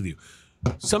be honest with you,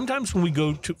 sometimes when we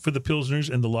go for the Pilsners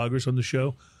and the lagers on the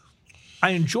show, I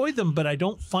enjoy them, but I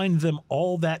don't find them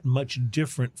all that much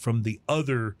different from the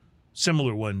other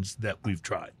similar ones that we've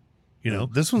tried. You know,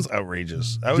 this one's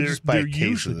outrageous. I would just buy a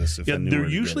case of this if I knew they're where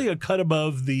to usually get a cut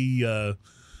above the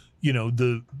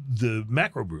the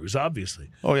macro brews, obviously.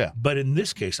 Oh, yeah. But in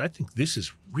this case, I think this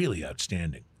is really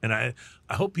outstanding. And I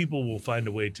hope people will find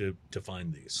a way to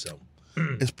find these. So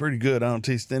it's pretty good. I don't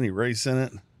taste any race in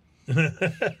it.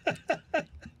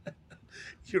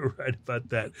 You're right about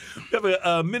that. We have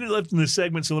a minute left in the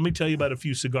segment, so let me tell you about a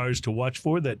few cigars to watch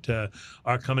for that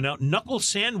are coming out. Knuckle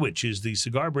Sandwich is the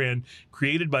cigar brand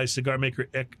created by cigar maker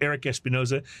Eric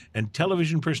Espinoza and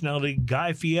television personality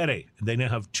Guy Fieri. They now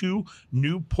have 2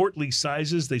 new portly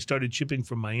sizes. They started shipping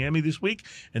from Miami this week,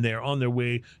 and they are on their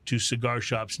way to cigar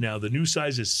shops now. The new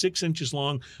size is 6 inches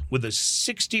long with a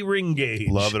 60 ring gauge.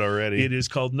 Love it already. It is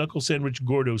called Knuckle Sandwich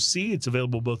Gordo C. It's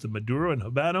available both in Maduro and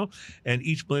Habano, and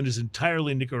each blend is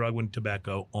entirely Nicaraguan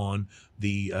tobacco on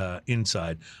the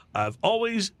inside. I've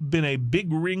always been a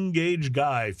big ring gauge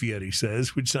guy, Fieri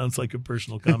says, which sounds like a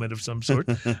personal comment of some sort.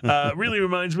 Really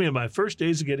reminds me of my first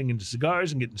days of getting into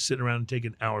cigars and getting to sit around and take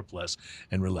an hour plus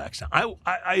and relax. Now,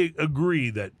 I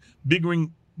agree that big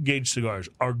ring gauge cigars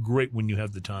are great when you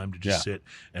have the time to just sit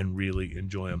and really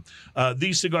enjoy them.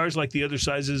 These cigars, like the other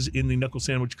sizes in the Knuckle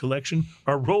Sandwich collection,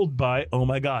 are rolled by, oh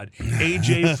my God,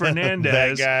 AJ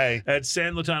Fernandez that guy at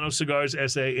San Lotano Cigars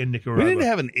SA in Nicaragua. We need to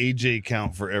have an AJ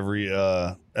count for every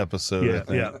episode.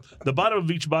 Yeah. The bottom of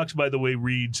each box, by the way,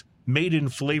 reads Made in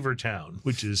Flavor Town,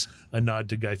 which is a nod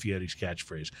to Guy Fieri's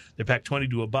catchphrase. They're packed 20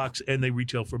 to a box, and they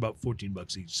retail for about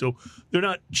 $14 each. So they're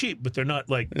not cheap, but they're not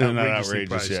like outrageously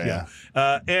priced.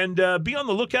 And be on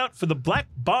the lookout for the Black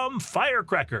Bomb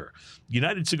Firecracker.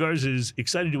 United Cigars is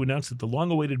excited to announce that the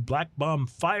long-awaited Black Bomb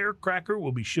Firecracker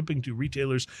will be shipping to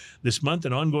retailers this month.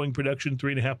 An ongoing production,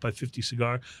 3.5 by 50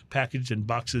 cigar, packaged in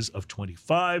boxes of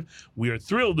 25. We are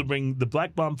thrilled to bring the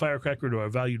Black Bomb Firecracker to our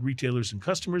valued retailers and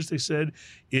customers, they said.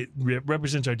 It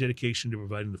represents our dedication to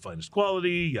providing the finest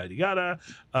quality, yada,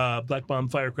 yada. Black Bomb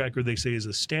Firecracker, they say, is a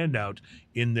standout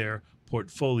in their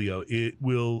portfolio. It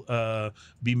will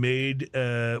be made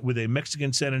with a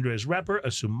Mexican San Andres wrapper,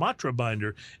 a Sumatra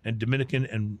binder, and Dominican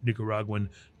and Nicaraguan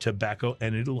tobacco.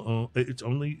 And it's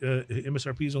only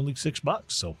MSRP is only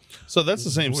 $6. So that's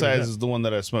the same size as the one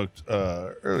that I smoked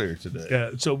earlier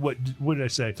today. So what did I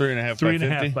say?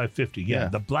 3.5 by 50. Yeah,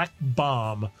 the Black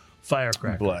Bomb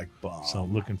Firecracker. Black Bomb. So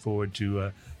looking forward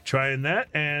to trying that,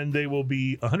 and they will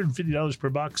be $150 per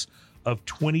box of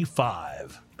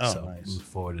 25. Nice. Look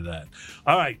forward to that.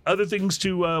 All right, other things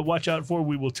to watch out for,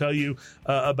 we will tell you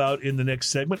about in the next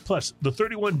segment. Plus, the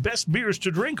 31 best beers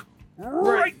to drink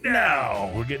right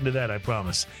now. We're getting to that, I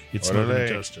promise. It's Smoking and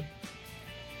Toasting.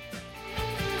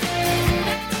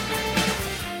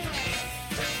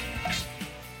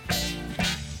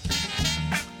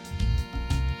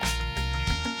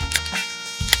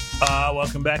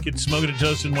 Welcome back. It's Smoking and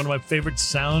Toasting, one of my favorite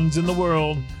sounds in the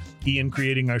world. Ian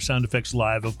creating our sound effects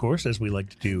live, of course, as we like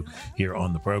to do here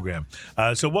on the program.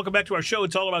 So welcome back to our show.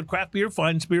 It's all about craft beer,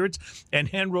 fine spirits, and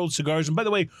hand-rolled cigars. And by the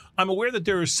way, I'm aware that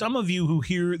there are some of you who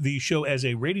hear the show as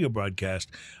a radio broadcast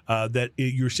that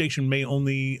your station may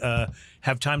only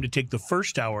have time to take the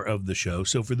first hour of the show.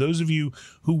 So for those of you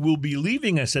who will be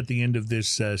leaving us at the end of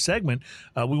this segment,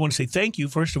 we want to say thank you,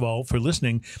 first of all, for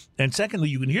listening. And secondly,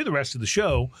 you can hear the rest of the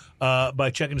show by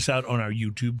checking us out on our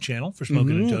YouTube channel for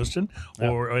Smoking and Toasting,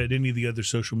 or at any of the other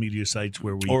social media sites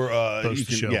where we post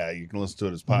the show. Yeah, you can listen to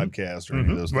it as podcast or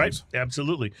any of those things. Right,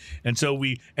 absolutely. And so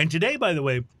and today, by the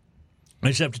way, I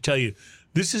just have to tell you,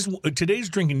 today's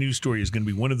drinking news story is going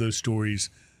to be one of those stories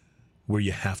where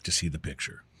you have to see the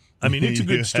picture. I mean, it's a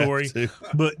good story,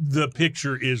 but the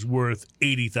picture is worth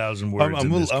 80,000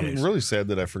 words. I'm really sad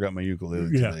that I forgot my ukulele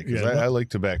today because I like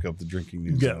to back up the drinking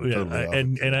news.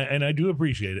 And I do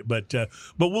appreciate it, but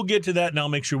we'll get to that, and I'll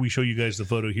make sure we show you guys the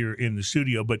photo here in the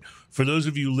studio. But for those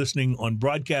of you listening on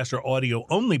broadcast or audio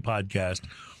only podcast,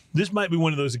 this might be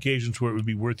one of those occasions where it would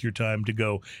be worth your time to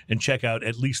go and check out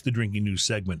at least the drinking news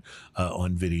segment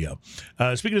on video.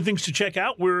 Speaking of things to check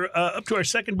out, we're up to our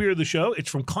second beer of the show. It's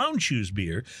from Clown Shoes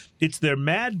Beer. It's their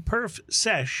Mad Perf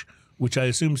Sesh, which I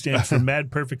assume stands for Mad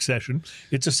Perfect Session.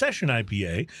 It's a session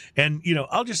IPA. And,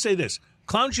 I'll just say this.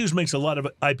 Clown Shoes makes a lot of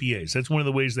IPAs. That's one of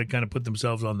the ways they kind of put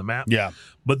themselves on the map. Yeah.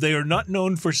 But they are not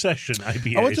known for session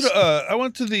IPAs. I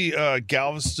went to the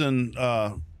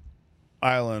Galveston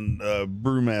Island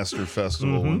Brewmaster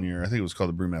Festival one year. I think it was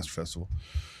called the Brewmaster Festival.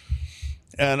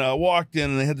 And I walked in,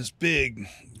 and they had this big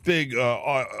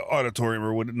auditorium,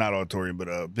 or not auditorium, but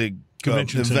a big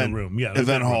convention center room. Yeah,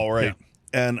 event hall, right?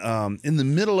 Yeah. And in the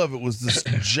middle of it was this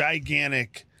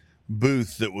gigantic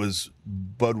booth that was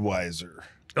Budweiser.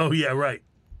 Oh, yeah, right.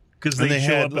 Because they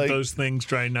show up at those things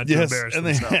trying not to embarrass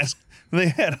themselves. They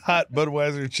had hot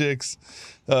Budweiser chicks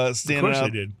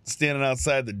standing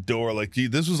outside the door. Like,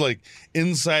 this was like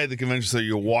inside the convention center.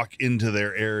 You walk into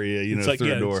their area, through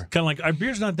the door. Kind of like, our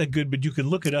beer's not that good, but you can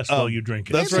look at us while you drink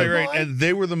it. That's right. And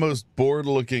they were the most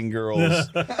bored-looking girls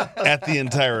at the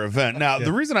entire event. Now,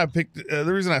 the reason I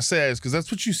say that is because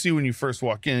that's what you see when you first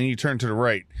walk in, and you turn to the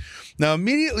right. Now,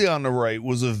 immediately on the right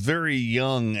was a very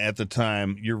young, at the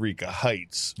time, Eureka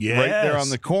Heights. Yes. Right there on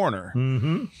the corner.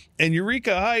 Mm-hmm. And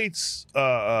Eureka Heights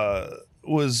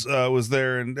was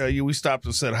there, and we stopped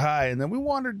and said hi, and then we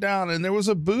wandered down, and there was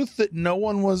a booth that no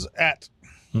one was at.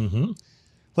 Mm-hmm.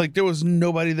 Like, there was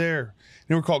nobody there.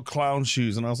 They were called Clown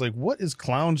Shoes, and I was like, what is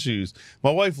Clown Shoes?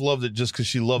 My wife loved it just because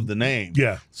she loved the name.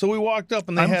 Yeah. So we walked up,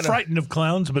 and I'm frightened of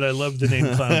clowns, but I love the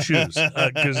name Clown Shoes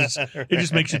because it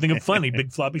just makes you think of funny,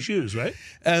 big floppy shoes, right?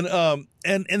 And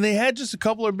they had just a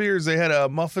couple of beers. They had a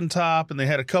Muffin Top, and they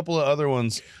had a couple of other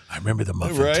ones. I remember the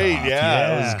Muffin Top. Right,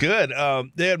 yeah, it was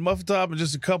good. They had Muffin Top and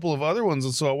just a couple of other ones,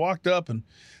 and so I walked up, and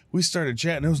we started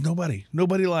chatting. There was nobody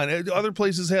lined. Other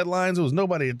places had lines. There was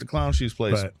nobody at the Clown Shoes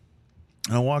place. Right.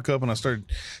 And I walk up, and I started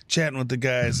chatting with the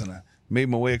guys, and I made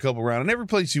my way a couple rounds. And every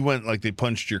place you went, like, they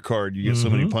punched your card. You get so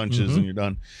many punches, and you're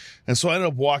done. And so I ended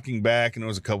up walking back, and there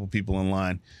was a couple people in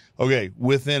line. Okay,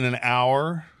 within an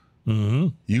hour,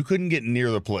 you couldn't get near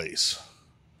the place.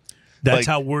 That's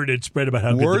how word had spread about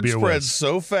how good the Word beer spread was.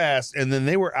 so fast, and then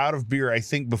they were out of beer, I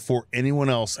think, before anyone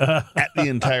else at the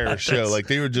entire show. Like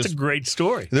they were It's just a great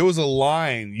story. There was a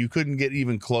line. You couldn't get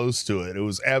even close to it. It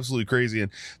was absolutely crazy.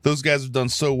 And those guys have done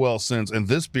so well since. And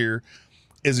this beer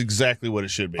is exactly what it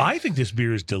should be. I think this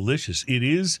beer is delicious. It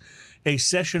is a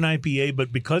session IPA,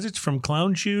 but because it's from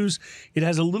Clown Shoes, it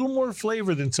has a little more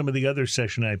flavor than some of the other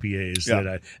session IPAs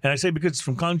and I say because it's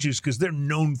from Clown Shoes because they're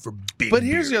known for big But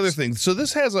here's beers. the other thing. So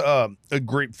this has a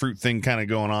grapefruit thing kind of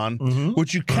going on,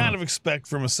 which you kind of expect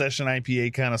from a session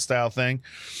IPA kind of style thing.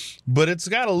 But it's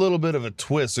got a little bit of a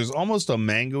twist. There's almost a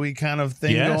mango-y kind of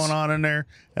thing going on in there.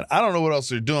 And I don't know what else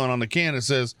they're doing. On the can, it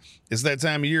says, it's that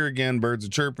time of year again. Birds are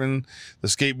chirping. The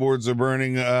skateboards are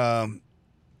burning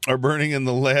and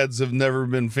the lads have never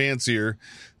been fancier.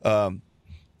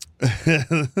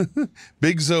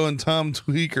 Big Zo and Tom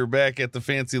Tweak are back at the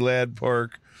Fancy Lad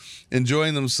Park,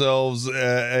 enjoying themselves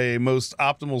a most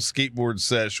optimal skateboard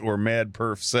sesh or mad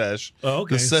perf sesh. Oh,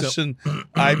 okay. The session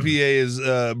IPA is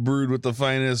brewed with the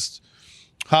finest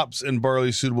hops and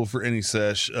barley suitable for any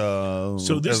sesh.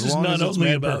 So this is not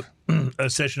only about a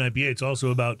session IPA, it's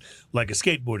also about like a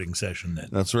skateboarding session then.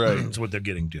 That's right. That's what they're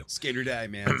getting to. Skater die,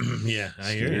 man. Yeah,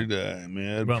 I hear you.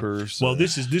 Mad Well, perf. well,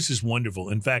 this is wonderful.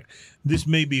 In fact, this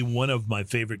may be one of my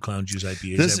favorite Clown Juice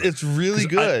IPAs ever. It's really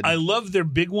 'Cause good. I love their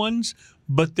big ones,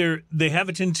 but they have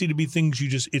a tendency to be things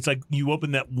it's like you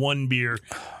open that one beer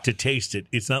to taste it.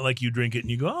 It's not like you drink it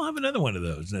and you go, I'll have another one of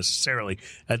those necessarily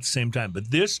at the same time.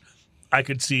 But this, I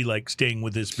could see like staying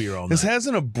with this beer all night. This has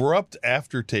an abrupt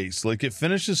aftertaste. Like it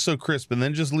finishes so crisp and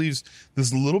then just leaves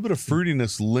this little bit of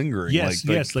fruitiness lingering. Yes,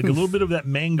 like a little bit of that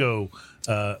mango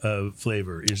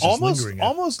flavor is just lingering.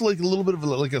 Almost like a little bit of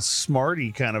like a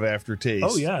Smartie kind of aftertaste.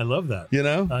 Oh yeah, I love that. You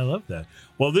know? I love that.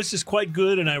 Well, this is quite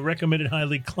good, and I recommend it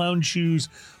highly. Clown Shoes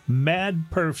Mad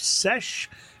Perf Sesh.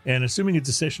 And assuming it's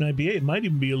a session IPA, it might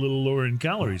even be a little lower in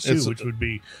calories too, which would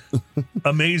be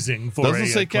amazing for doesn't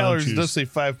say Clown calories, Shoes. it does say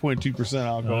 5.2%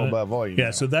 alcohol by volume.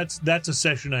 Yeah, so that's a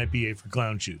session IPA for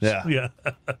Clown Shoes. Yeah.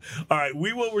 All right,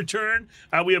 we will return.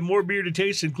 We have more beer to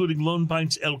taste, including Lone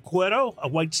Pint's El Cuero, a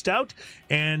white stout,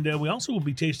 and we also will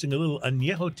be tasting a little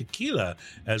Anejo tequila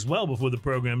as well before the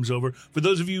program's over. For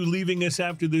those of you leaving us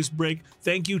after this break,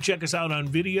 thank you. Check us out on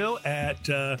video at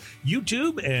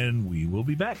YouTube, and we will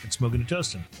be back at Smoking and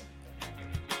Toasting.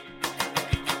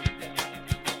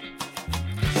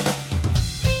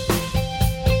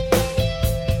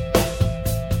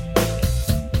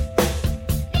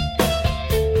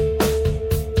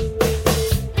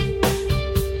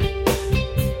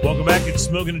 Welcome back. It's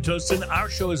Smoking and Toasting. Our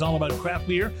show is all about craft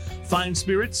beer, fine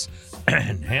spirits,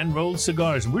 and hand-rolled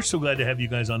cigars. And we're so glad to have you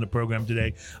guys on the program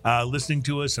today, listening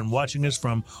to us and watching us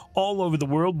from all over the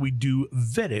world. We do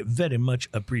very, very much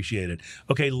appreciate it.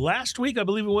 Okay, last week, I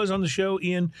believe it was on the show,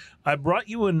 Ian, I brought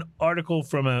you an article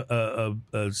from a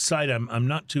site I'm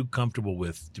not too comfortable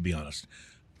with, to be honest,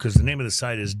 because the name of the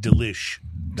site is Delish.com.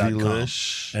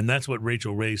 Delish. And that's what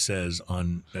Rachel Ray says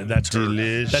on that's her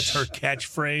Delish. that's her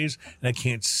catchphrase, and I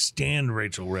can't stand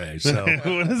Rachel Ray. So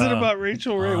What is it about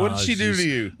Rachel Ray? What did she do to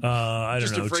you? I don't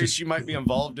Just know. afraid she might be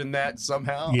involved in that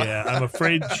somehow. Yeah, I'm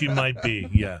afraid she might be.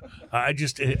 Yeah, I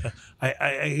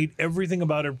hate everything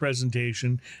about her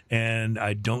presentation, and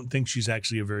I don't think she's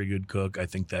actually a very good cook. I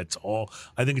think it's all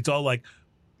like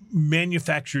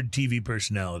manufactured TV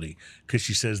personality because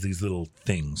she says these little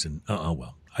things, and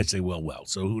well, I'd say well.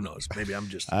 So who knows? Maybe I'm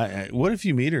just. What if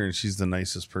you meet her and she's the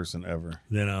nicest person ever?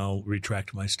 Then I'll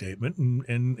retract my statement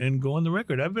and go on the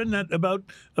record. I've been about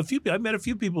I've met a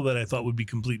few people that I thought would be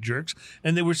complete jerks,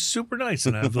 and they were super nice.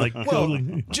 And I've like,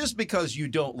 totally. Just because you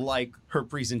don't like her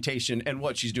presentation and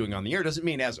what she's doing on the air doesn't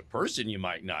mean as a person you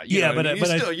might not. You know what I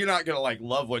mean? You're not going to like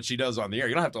love what she does on the air.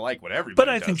 You don't have to like what everybody. But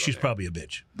I does think on she's there. probably a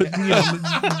bitch. But you know,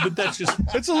 but that's just.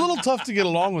 It's a little tough to get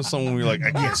along with someone where you're like,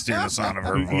 I can't stand the sound of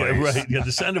her voice. Yeah, right. Yeah,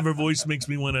 the sound of her voice makes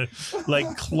me want to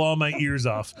like claw my ears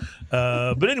off.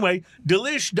 But anyway,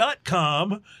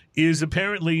 Delish.com is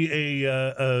apparently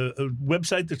a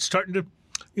website that's starting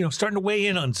to weigh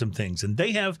in on some things, and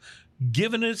they have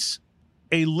given us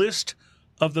a list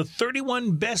of the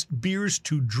 31 best beers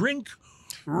to drink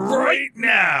right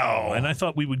now. And I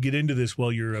thought we would get into this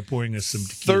while you're pouring us some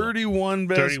tequila. 31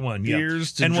 best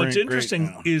beers to and drink what's interesting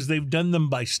right now. is they've done them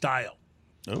by style.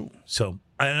 Oh. So,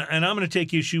 and I'm going to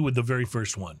take issue with the very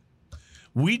first one.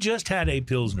 We just had a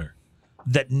Pilsner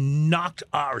that knocked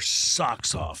our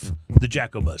socks off, the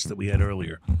Jakobus that we had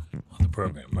earlier on the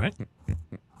program, right?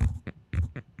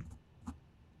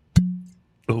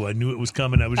 Oh, I knew it was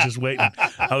coming. I was just waiting. We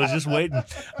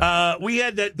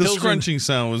had that The Pilsner, scrunching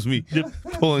sound was me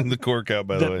pulling the cork out,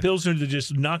 by the way. that Pilsner that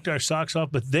just knocked our socks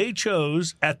off, but they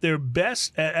chose as their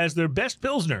best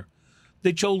Pilsner.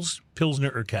 They chose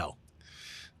Pilsner Urquell.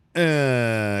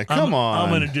 Come on. I'm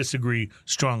going to disagree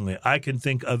strongly. I can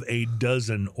think of a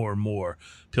dozen or more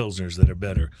Pilsners that are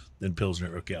better than Pilsner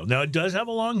Urquell. Now, it does have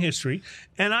a long history,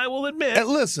 and I will admit... And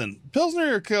listen,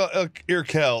 Pilsner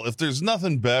Urquell, if there's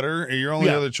nothing better, your only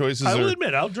other choices I will are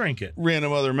admit, I'll drink it.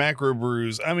 random other macro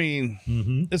brews. I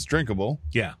mean, it's drinkable.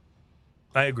 Yeah,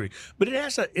 I agree. But it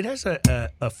has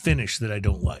a finish that I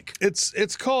don't like.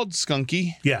 It's called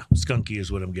skunky. Yeah, skunky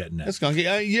is what I'm getting at. It's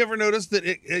skunky. You ever notice that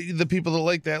the people that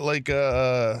like that, like,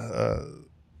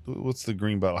 what's the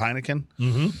green bottle? Heineken?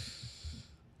 Mm-hmm.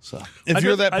 So if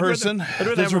you're that person, I'd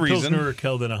rather there's have a reason. Pilsner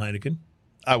Urquell than a Heineken.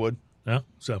 I would. Yeah.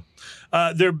 So,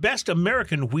 their best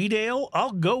American wheat ale,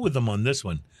 I'll go with them on this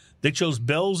one. They chose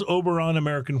Bell's Oberon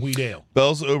American Wheat Ale.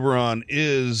 Bell's Oberon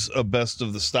is a best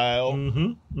of the style.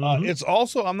 It's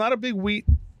also, I'm not a big wheat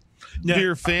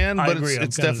beer fan, I but agree.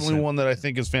 it's I'm kinda definitely the same. one that I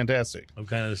think is fantastic. I'm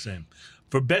kind of the same.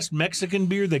 For best Mexican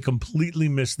beer, they completely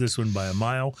missed this one by a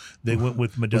mile. They went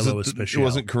with Modelo Especial. It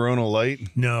wasn't Corona Light.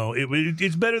 No,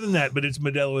 it's better than that, but it's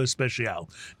Modelo Especial.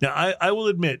 Now, I will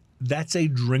admit, that's a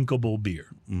drinkable beer.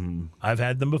 I've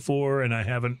had them before, and I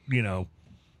haven't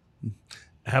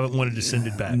wanted to send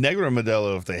it back. Negro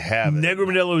Modelo, if they have it. Negro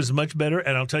Modelo is much better,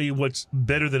 and I'll tell you what's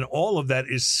better than all of that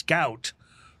is Scout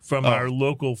from our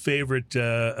local favorite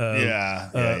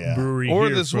brewery. Or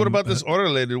here this. from, What about this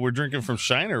orderly that we're drinking from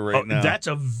Shiner right now? That's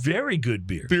a very good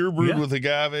beer. Beer brewed with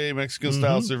agave, Mexican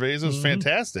style cerveza is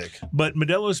fantastic. But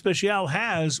Modelo Especial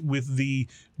has, with the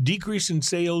decrease in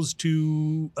sales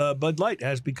to Bud Light,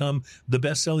 has become the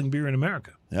best-selling beer in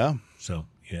America. Yeah, So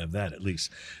you have that at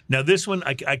least. Now this one,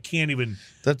 I can't even.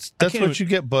 that's what you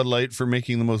get Bud Light for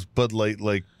making the most Bud Light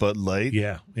like Bud Light.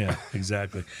 Yeah,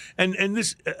 exactly. And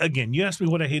this again, you asked me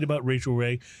what I hate about Rachel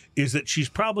Ray is that she's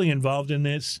probably involved in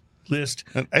this list.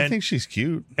 And I think she's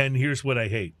cute. And here's what I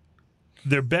hate: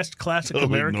 their best classic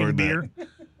Totally American ignored beer,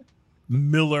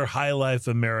 Miller High Life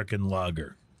American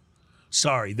Lager.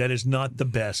 Sorry, that is not the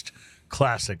best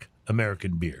classic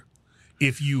American beer.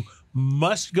 If you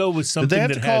must go with something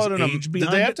that has age behind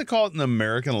it. Did they have to call it an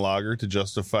American lager to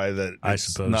justify that I it's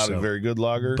suppose not so. a very good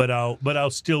lager? But I'll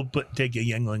still take a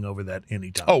Yingling over that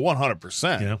anytime. Oh,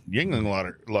 100%. Yeah.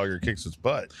 Yingling lager kicks its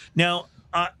butt. Now,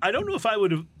 I don't know if I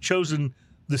would have chosen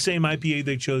the same IPA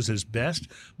they chose as best,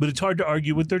 but it's hard to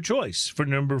argue with their choice. For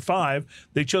number 5,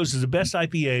 they chose as the best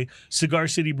IPA Cigar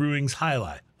City Brewing's High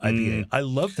Life IPA. I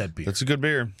love that beer. That's a good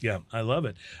beer. Yeah, I love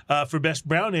it. For best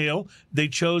brown ale, they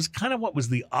chose kind of what was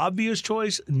the obvious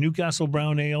choice, Newcastle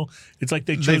Brown Ale. It's like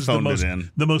they chose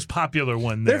the most popular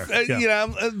one there.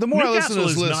 The more I listen to this Newcastle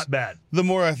is list, not bad. the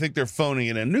more I think they're phoning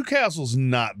it in. Newcastle's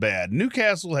not bad.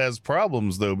 Newcastle has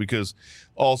problems, though, because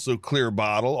also clear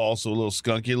bottle, also a little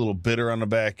skunky, a little bitter on the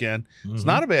back end. It's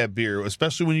not a bad beer,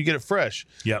 especially when you get it fresh.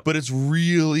 Yep. But it's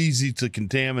real easy to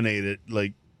contaminate it,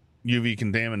 like UV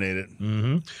contaminate it.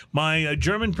 My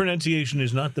German pronunciation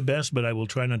is not the best, but I will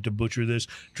try not to butcher this.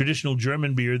 Traditional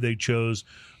German beer, they chose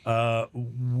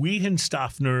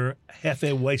Wiehenstafner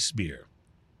Hefe Weissbier.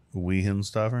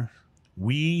 Wiehenstaffer?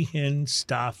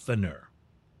 Wiehenstafner.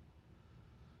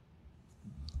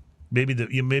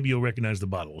 Maybe you'll recognize the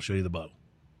bottle. I'll show you the bottle.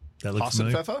 That looks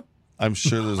familiar. Hassenpfeffer? I'm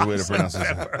sure there's a way to pronounce this.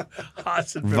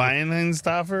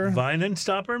 Weinenstaffer?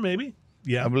 Weinenstaffer, maybe.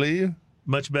 Yeah, I believe.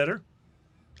 much better.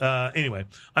 Anyway,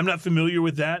 I'm not familiar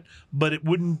with that, but it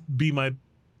wouldn't be my.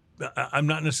 I'm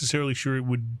not necessarily sure it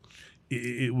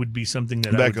would be something that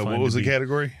I would Becca, find what was to the be-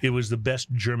 category? It was the best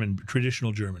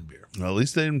traditional German beer. Well, at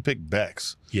least they didn't pick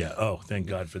Beck's. Yeah. Oh, thank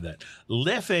God for that.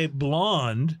 Leffe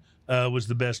Blonde was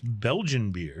the best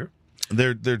Belgian beer.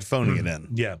 They're phoning it in.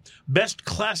 Yeah. Best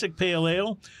classic pale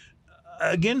ale.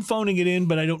 Again, phoning it in,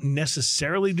 but I don't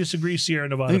necessarily disagree. Sierra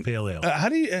Nevada Pale Ale. How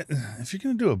do you, if you're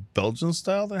going to do a Belgian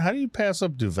style thing, how do you pass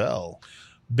up Duvel?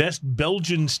 Best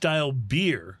Belgian style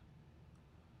beer.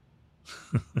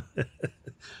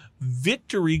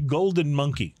 Victory Golden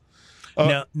Monkey.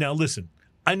 Now listen.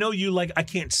 I know you I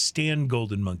can't stand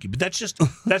Golden Monkey, but that's just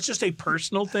a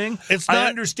personal thing. I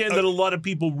understand that a lot of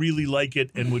people really like it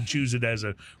and would choose it as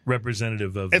a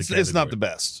representative of. It's not the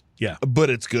best. Yeah, but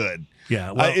it's good.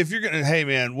 Yeah. Well, if you're gonna, hey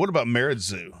man, what about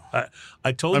Meridzu?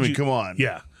 I told you. I mean, come on.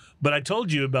 Yeah, But I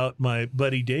told you about my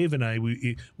buddy Dave and I.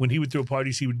 When he would throw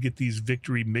parties, he would get these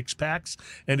Victory mix packs,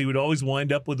 and he would always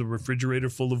wind up with a refrigerator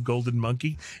full of Golden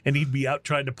Monkey, and he'd be out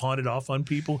trying to pawn it off on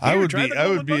people. I would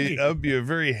be a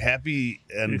very happy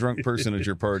and drunk person at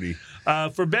your party.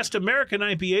 For Best American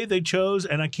IPA, they chose,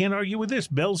 and I can't argue with this,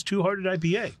 Bell's Two Hearted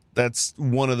IPA. That's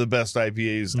one of the best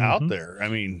IPAs out there. I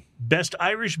mean, Best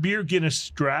Irish Beer,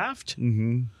 Guinness Draught.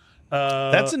 Mm-hmm.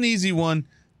 That's an easy one.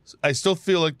 I still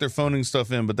feel like they're phoning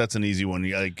stuff in, but that's an easy one.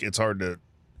 Like, it's hard to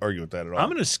argue with that at all. I'm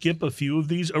going to skip a few of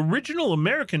these. Original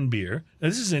American beer. Now,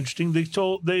 this is interesting.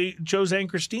 They chose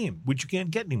Anchor Steam, which you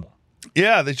can't get anymore.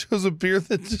 Yeah, they chose a beer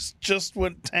that just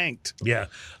went tanked. Yeah.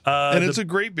 And it's a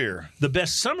great beer. The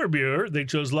best summer beer, they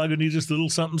chose Lagunitas Little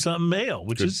Something Something Ale,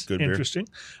 which is good interesting.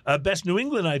 Best New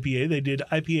England IPA, they did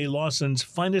IPA Lawson's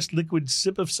Finest Liquid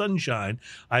Sip of Sunshine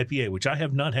IPA, which I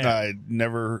have not had. I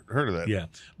never heard of that. Yeah.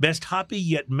 Best Hoppy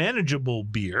Yet Manageable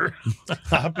Beer.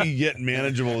 Hoppy Yet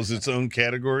Manageable is its own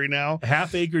category now.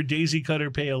 Half Acre Daisy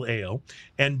Cutter Pale Ale.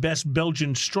 And Best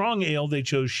Belgian Strong Ale, they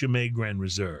chose Chimay Grand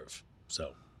Reserve.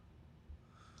 So...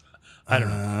 I don't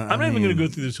know. I'm not even going to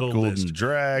go through this whole Golden list.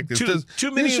 Drag.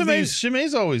 Too many of these.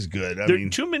 Chimay's always good.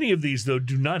 Too many of these, though,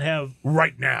 do not have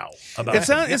right now.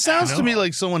 It sounds to me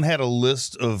like someone had a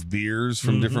list of beers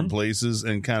from different places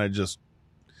and kind of just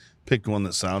picked one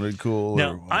that sounded cool.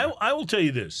 Now, I will tell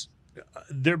you this.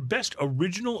 Their best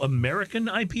original American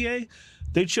IPA,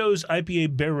 they chose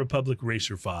IPA Bear Republic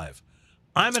Racer 5.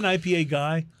 I'm an IPA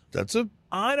guy.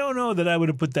 I don't know that I would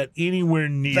have put that anywhere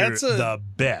near the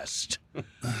best.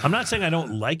 I'm not saying I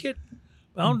don't like it.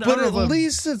 But at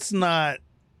least it's not...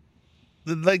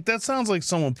 Like, that sounds like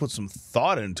someone put some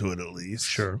thought into it, at least.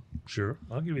 Sure.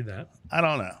 I'll give you that. I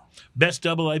don't know. Best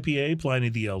double IPA, Pliny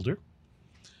the Elder.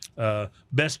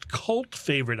 Best cult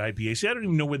favorite IPA. See, I don't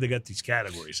even know where they got these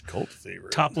categories. Cult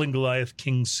favorite. Toppling Goliath,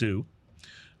 King Sue.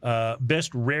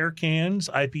 Best rare cans,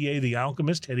 IPA, The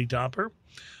Alchemist, Hetty Topper.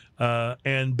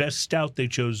 And best stout, they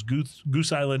chose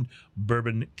Goose Island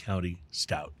Bourbon County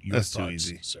Stout. That's too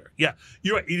easy, sir. Yeah,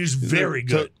 you're right. It is very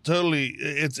good. Totally,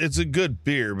 it's a good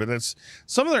beer, but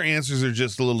some of their answers are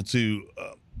just a little too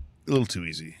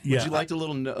easy. Yeah. Would you like to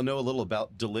know a little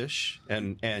about Delish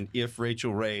and if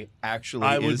Rachel Ray actually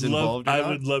is involved? I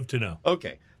would love to know.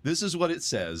 Okay, this is what it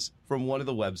says from one of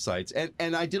the websites,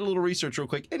 and I did a little research real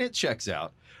quick, and it checks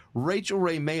out. Rachel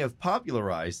Ray may have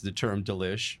popularized the term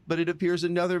Delish, but it appears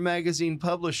another magazine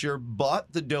publisher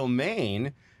bought the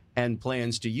domain and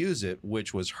plans to use it,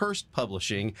 which was Hearst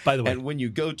Publishing. By the way, and when you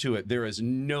go to it, there is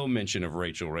no mention of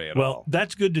Rachel Ray at all. Well,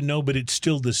 that's good to know, but it's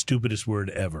still the stupidest word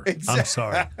ever. I'm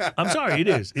sorry. It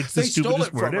is. It's the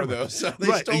stupidest word ever. Though, so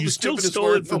right. You still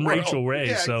stole it from Rachel Ray.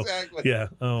 Yeah, so, exactly. Yeah.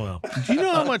 Oh, well. Do you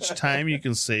know how much time you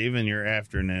can save in your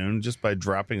afternoon just by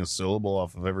dropping a syllable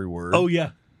off of every word? Oh,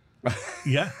 yeah.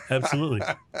 Yeah, absolutely.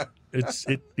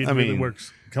 It really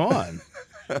works. Come on.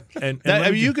 And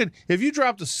you could, if you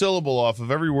dropped a syllable off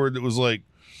of every word that was like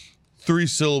 3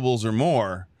 syllables or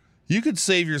more, you could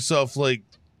save yourself like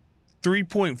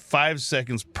 3.5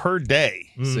 seconds per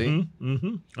day. See?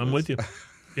 Mm-hmm. I'm with you.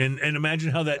 And imagine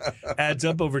how that adds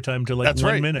up over time to like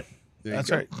 1 minute.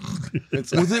 That's right.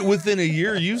 Within a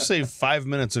year, you've saved 5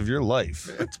 minutes of your life.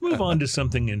 Let's move on to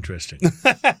something interesting.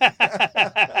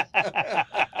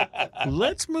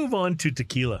 Let's move on to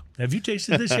tequila. Have you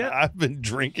tasted this yet? I've been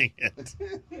drinking it.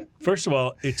 First of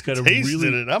all, it's got a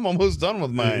tasted it. I'm almost done with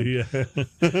mine.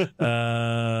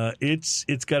 Yeah.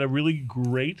 It's got a really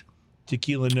great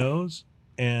tequila nose,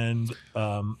 and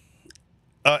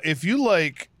if you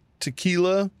like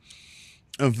tequila,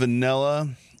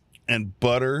 vanilla, and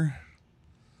butter,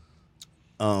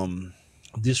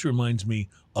 this reminds me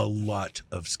a lot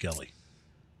of Skelly.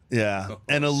 Yeah,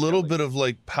 and a little bit of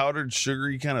like powdered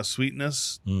sugary kind of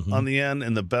sweetness on the end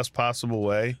in the best possible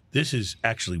way. This is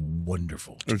actually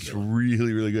wonderful. It's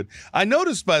really, really good. I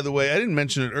noticed, by the way, I didn't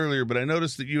mention it earlier, but I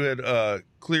noticed that you had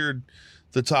cleared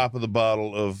the top of the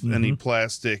bottle of any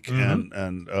plastic and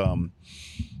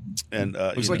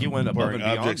looks like you went above and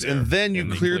beyond objects, and then you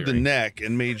cleared the neck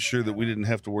and made sure that we didn't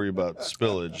have to worry about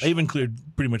spillage. I even cleared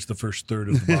pretty much the first third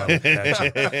of the bottle.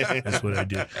 That's what I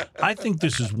did. I think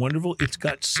this is wonderful. It's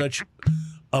got such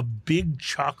a big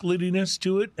chocolatiness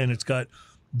to it, and it's got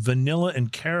vanilla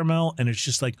and caramel, and it's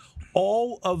just like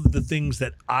all of the things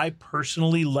that I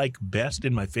personally like best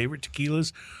in my favorite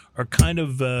tequilas are kind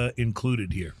of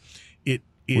included here.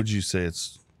 Would you say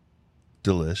it's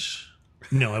delish?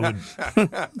 No, I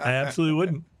wouldn't. I absolutely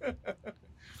wouldn't.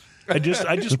 I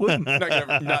just wouldn't.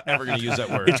 Not ever going to use that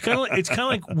word. It's kind of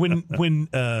like when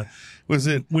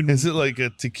is it like a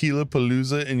tequila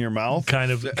palooza in your mouth?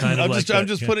 kind of I'm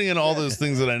just putting in all those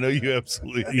things that I know you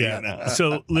absolutely hate now.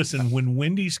 So listen, when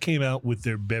Wendy's came out with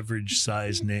their beverage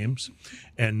size names,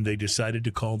 and they decided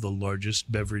to call the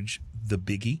largest beverage the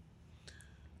Biggie.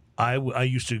 I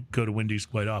used to go to Wendy's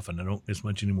quite often. I don't as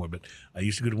much anymore, but I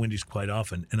used to go to Wendy's quite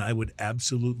often, and I would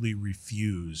absolutely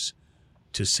refuse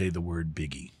to say the word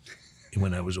Biggie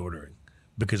when I was ordering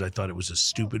because I thought it was a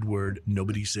stupid word.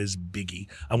 Nobody says Biggie.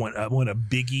 I want a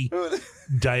Biggie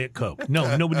Diet Coke.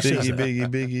 No, nobody says that.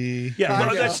 Biggie. Yeah,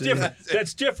 well, that's different.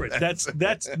 That's different.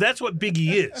 That's what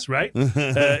Biggie is, right?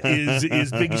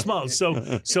 Is Biggie Smalls.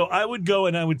 So I would go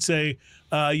and I would say,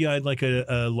 I'd like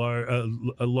a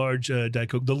large Diet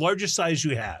Coke, the largest size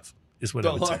you have is what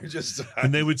I would say. The largest size.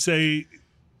 And they would say,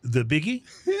 the Biggie.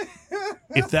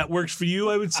 If that works for you,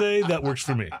 I would say that works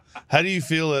for me. How do you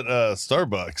feel at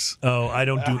Starbucks? Oh, I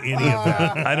don't do any of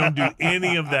that. I don't do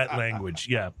any of that language.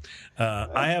 Yeah,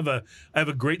 I have a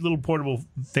great little portable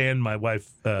fan my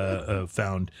wife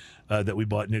found that we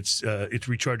bought, and it's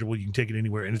rechargeable. You can take it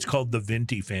anywhere, and it's called the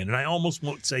Venti fan. And I almost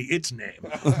won't say its name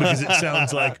because it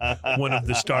sounds like one of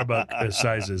the Starbucks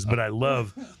sizes. But I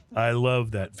love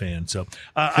that fan. So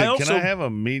can I have a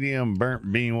medium burnt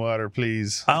bean water,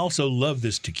 please? I also love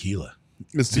this tequila.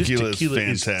 This tequila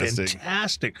is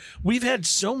fantastic. We've had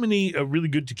so many really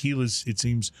good tequilas, it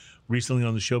seems, recently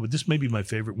on the show, but this may be my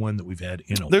favorite one that we've had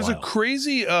in a while. There's a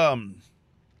crazy,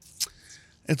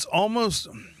 it's almost,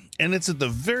 and it's at the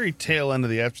very tail end of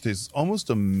the aftertaste, it's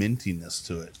almost a mintiness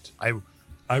to it.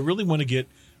 I really want to get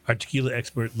our tequila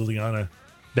expert, Liliana,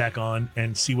 back on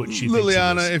and see what she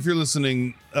Liliana, thinks. if you're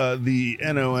listening, the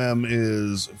NOM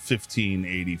is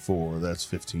 1584.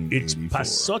 That's 1584. It's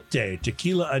Pasote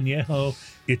Tequila Anejo.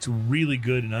 It's really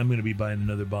good, and I'm going to be buying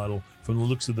another bottle from the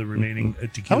looks of the remaining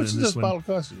tequila. How much in did this one. bottle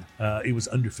cost you? It was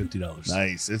under $50.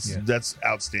 Nice. That's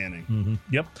outstanding. Mm-hmm.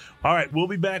 Yep. All right, we'll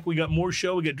be back. We got more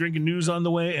show. We got drinking news on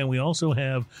the way, and we also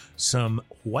have some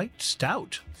white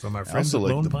stout from our friends at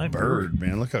Lone Pine bird,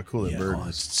 man. Look how cool that bird is.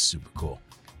 It's super cool.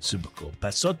 Super cool.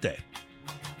 Pasote.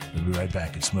 We'll be right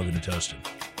back at Smoking and Toasting.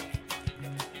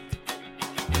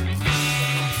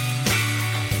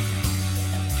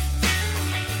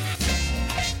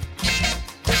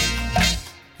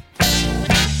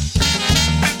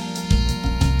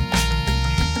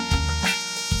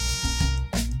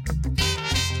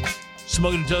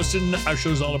 Smoking and Toasting. Our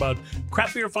show's all about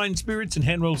craft beer, fine spirits, and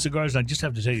hand-rolled cigars. And I just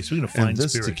have to tell you, speaking of fine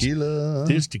spirits,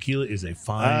 this tequila is a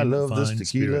fine tequila.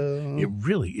 Spirit. It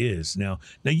really is. Now,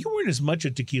 you weren't as much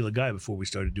a tequila guy before we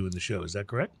started doing the show. Is that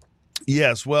correct?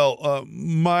 Yes. Well,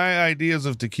 my ideas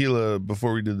of tequila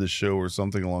before we did this show were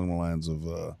something along the lines of,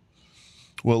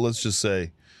 let's just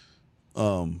say,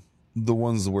 the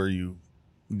ones where you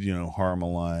harm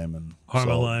a lime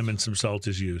and some salt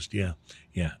is used. Yeah.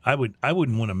 I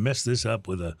wouldn't want to mess this up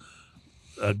with a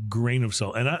grain of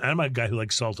salt. And I'm a guy who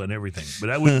likes salt on everything, but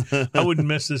I wouldn't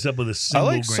mess this up with a single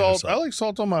grain of salt. I like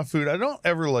salt on my food. I don't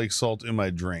ever like salt in my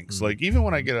drinks. Mm-hmm. Like even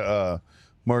when I get a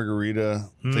margarita,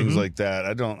 things like that,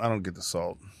 I don't get the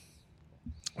salt.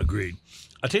 Agreed.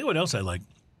 I'll tell you what else I like.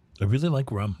 I really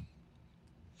like rum.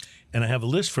 And I have a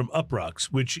list from Uprocks,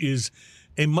 which is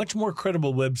a much more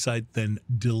credible website than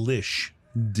Delish.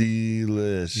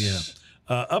 Yeah.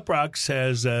 Uprocks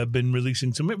has been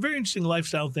releasing some very interesting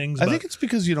lifestyle things. I think it's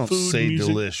because you don't say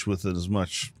music. Delish with as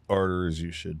much ardor as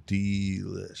you should.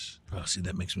 Delish. Oh, see,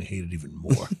 that makes me hate it even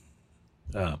more.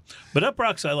 But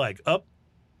Uprocks I like.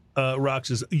 Rocks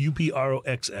is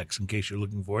UPROXX, in case you're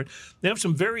looking for it. They have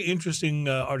some very interesting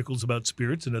articles about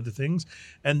spirits and other things,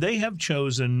 and they have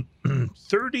chosen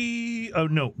 30. Oh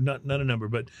no, not a number,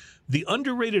 but the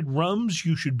underrated rums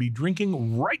you should be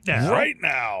drinking right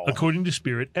now, according to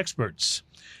spirit experts.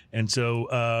 And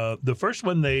so the first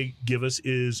one they give us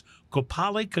is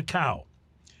Copale Cacao.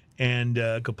 And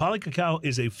Copale Cacao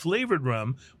is a flavored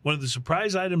rum, one of the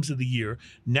surprise items of the year.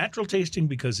 Natural tasting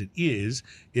because it is.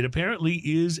 It apparently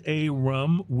is a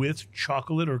rum with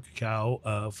chocolate or cacao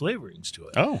flavorings to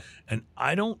it. Oh, and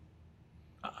I don't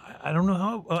know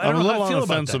how. I'm a little on the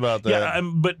fence about that. Yeah,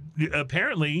 but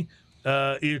apparently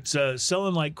it's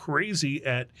selling like crazy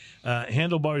at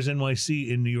Handlebars NYC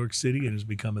in New York City and has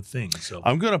become a thing. So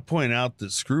I'm going to point out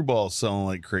that Screwball's selling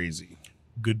like crazy.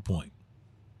 Good point.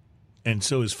 And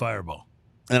so is Fireball.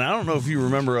 And I don't know if you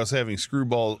remember us having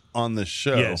Screwball on this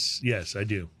show. Yes, I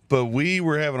do. but we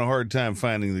were having a hard time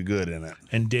finding the good in it.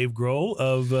 And Dave Grohl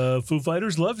of Foo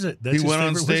Fighters loves it. That's He his went on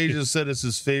favorite stage whiskey. and said it's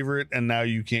his favorite, and now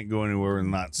you can't go anywhere and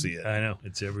not see it. I know.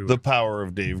 It's everywhere. The power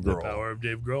of Dave The Grohl. power of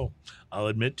Dave Grohl. I'll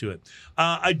admit to it.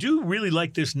 I do really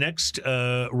like this next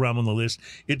rum on the list.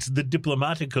 It's the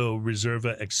Diplomatico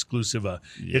Reserva Exclusiva.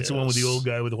 It's the one with the old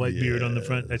guy with the white beard on the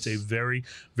front. That's a very,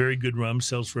 very good rum.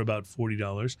 Sells for about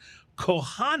 $40.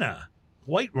 Kohana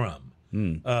White Rum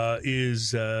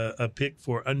is a pick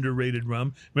for underrated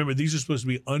rum. Remember, these are supposed to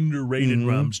be underrated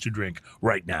rums to drink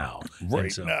right now.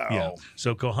 Right now. Yeah.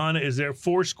 So Kohana is there.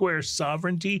 Foursquare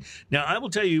Sovereignty. Now, I will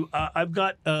tell you, I've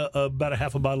got about a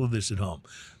half a bottle of this at home.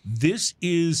 This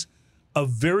is a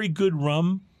very good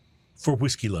rum for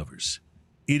whiskey lovers.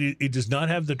 It does not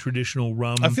have the traditional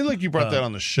rum. I feel like you brought that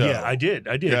on the show. Yeah, I did.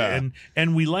 Yeah.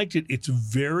 And we liked it. It's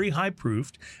very high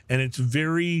proofed, and it's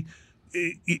very.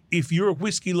 If you're a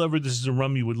whiskey lover, this is a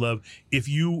rum you would love. If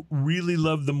you really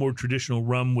love the more traditional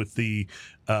rum with the,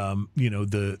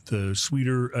 the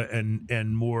sweeter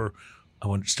and more. I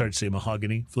want to start to say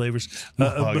mahogany flavors,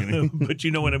 but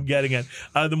you know what I'm getting at.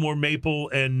 The more maple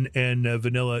and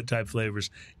vanilla type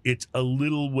flavors. It's a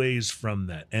little ways from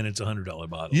that, and it's $100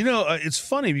 bottle. You know, it's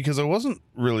funny because I wasn't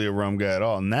really a rum guy at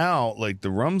all. Now, like the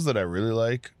rums that I really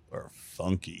like are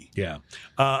funky. Yeah.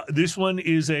 This one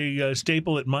is a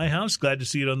staple at my house. Glad to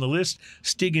see it on the list.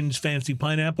 Stiggin's Fancy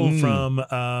Pineapple from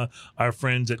our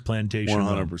friends at Plantation.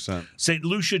 100%. St.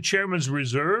 Lucia Chairman's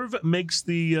Reserve makes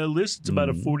the list. It's about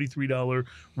a $43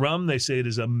 rum. They say it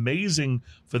is amazing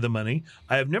for the money.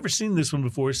 I have never seen this one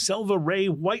before. Selva Ray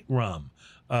White Rum.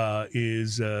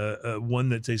 Is one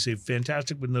that they say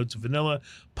fantastic with notes of vanilla,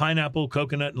 pineapple,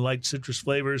 coconut, and light citrus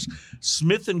flavors.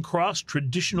 Smith & Cross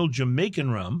Traditional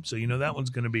Jamaican Rum. So you know that one's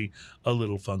going to be a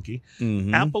little funky.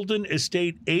 Appleton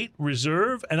Estate 8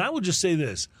 Reserve. And I will just say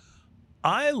this.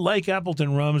 I like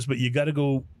Appleton rums, but you got to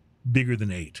go bigger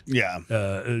than 8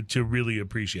 to really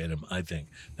appreciate them, I think.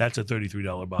 That's a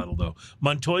 $33 bottle, though.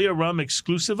 Montoya Rum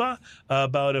Exclusiva,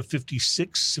 about a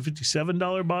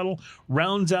 $57 bottle,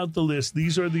 rounds out the list.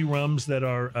 These are the rums that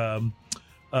are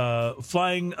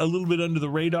flying a little bit under the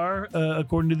radar,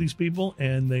 according to these people,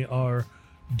 and they are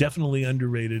definitely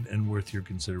underrated and worth your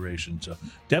consideration. So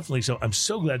definitely. So I'm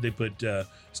so glad they put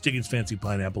Stiggin's Fancy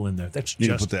Pineapple in there. That's You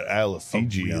just put that Isle of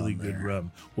Fiji a really on good there.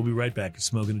 rum. We'll be right back.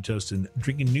 Smoking and Toasting.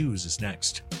 Drinking News is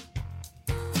next.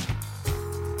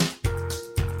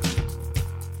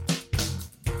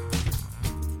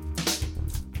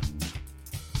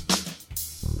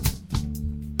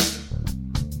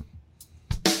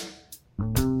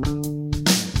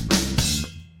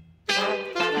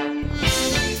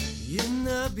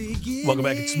 Welcome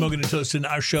back. It's Smoking and Toasting.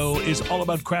 Our show is all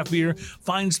about craft beer,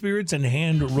 fine spirits, and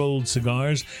hand-rolled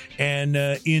cigars. And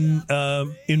in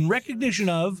recognition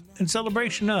of and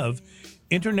celebration of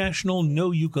International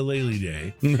No Ukulele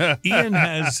Day, Ian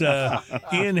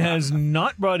has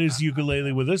not brought his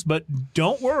ukulele with us, but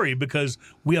don't worry because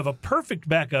we have a perfect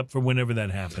backup for whenever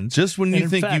that happens. Just when And you in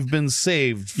think fact- you've been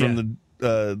saved from the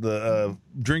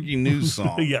drinking news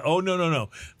song. Yeah. Oh, no.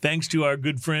 Thanks to our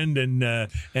good friend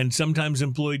and sometimes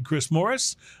employed Chris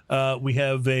Morris, we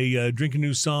have a drinking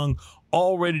news song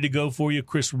all ready to go for you.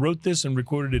 Chris wrote this and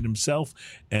recorded it himself,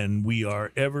 and we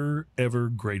are ever, ever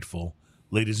grateful.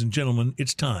 Ladies and gentlemen,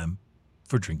 it's time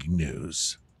for drinking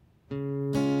news.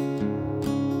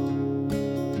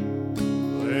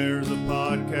 There's a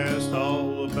podcast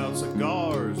all about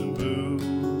cigars and booze.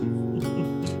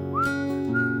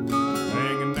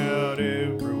 Hanging out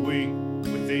every week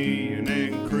with Ian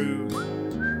and Cruz.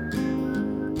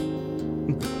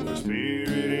 For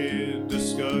spirited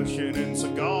discussion and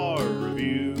cigar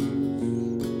reviews.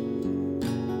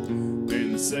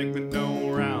 In the segment known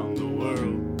around the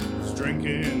world, it's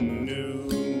drinking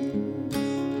news.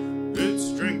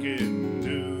 It's drinking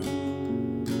news.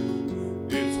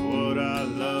 It's what I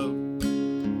love.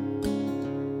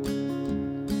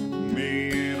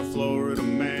 Me and a Florida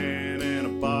man and a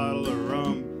bottle of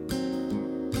rum.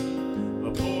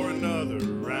 I'll pour another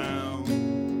round.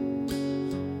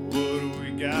 What do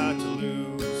we got to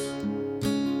lose?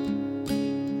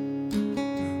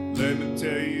 Let me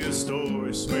tell you a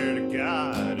story, swear to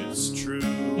God it's true.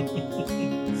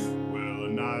 Well, a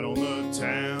night on the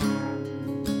town,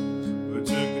 I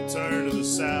took a turn to the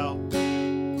south.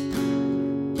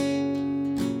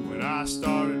 When I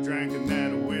started drinking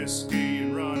that whiskey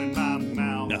and running my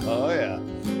mouth, Oh, yeah.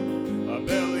 I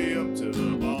belly up to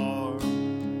the bar,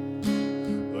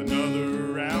 another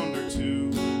round or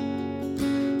two.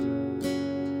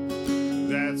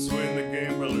 That's when the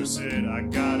gambler said, I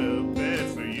got a bet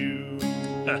for you.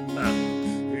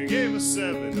 He gave us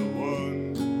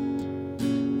 7-1.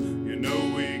 You know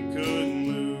we couldn't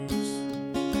lose.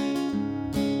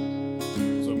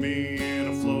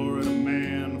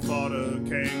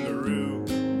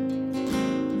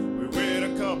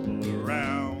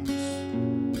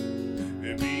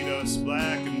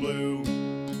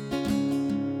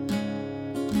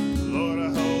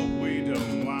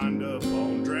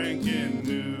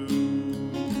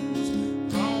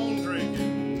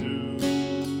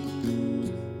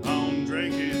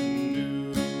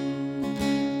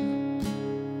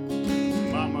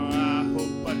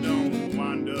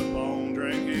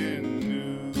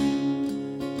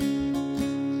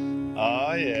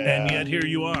 yet here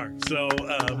you are. So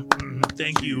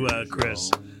thank you, Chris.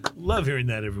 Love hearing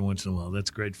that every once in a while. That's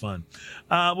great fun.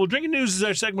 Well, Drinking News is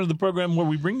our segment of the program where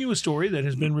we bring you a story that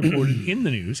has been reported in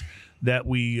the news that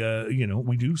we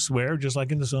do swear, just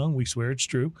like in the song, we swear it's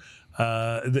true.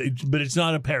 But it's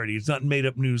not a parody. It's not made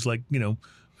up news like,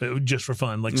 just for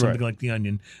fun, like something like The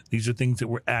Onion. These are things that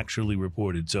were actually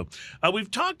reported. So we've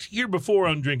talked here before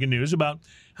on Drinking News about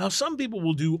how some people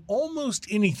will do almost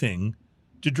anything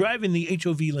to drive in the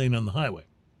HOV lane on the highway.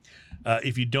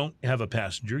 If you don't have a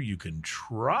passenger, you can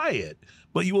try it,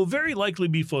 but you will very likely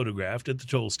be photographed at the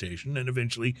toll station and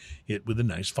eventually hit with a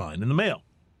nice fine in the mail.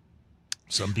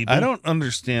 Some people... I don't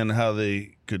understand how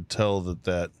they could tell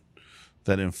that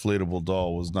inflatable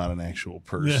doll was not an actual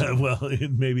person. Yeah, well,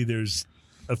 maybe there's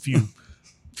a few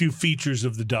features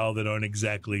of the doll that aren't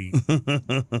exactly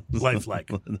lifelike,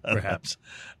 perhaps.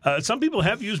 Some people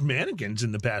have used mannequins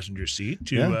in the passenger seat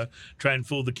to try and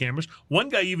fool the cameras. One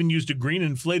guy even used a green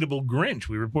inflatable Grinch.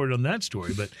 We reported on that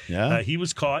story, but he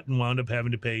was caught and wound up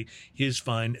having to pay his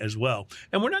fine as well.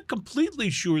 And we're not completely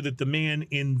sure that the man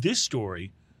in this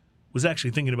story was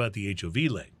actually thinking about the HOV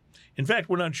lane. In fact,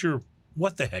 we're not sure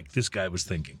what the heck this guy was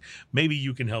thinking. Maybe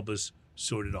you can help us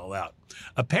sort it all out.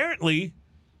 Apparently,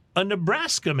 a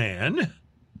Nebraska man,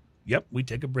 we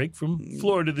take a break from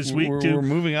Florida this week. We're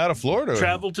moving out of Florida.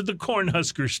 Travel to the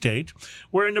Cornhusker State,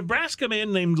 where a Nebraska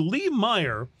man named Lee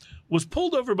Meyer was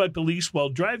pulled over by police while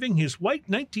driving his white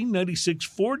 1996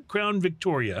 Ford Crown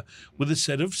Victoria with a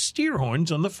set of steer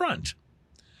horns on the front.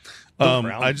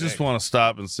 I just want to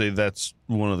stop and say that's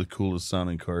one of the coolest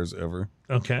sounding cars ever.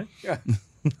 Okay. Yeah.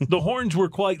 The horns were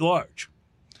quite large,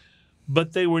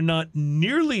 but they were not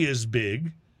nearly as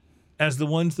big as the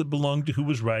ones that belonged to who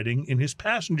was riding in his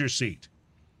passenger seat.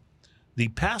 The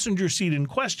passenger seat in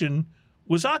question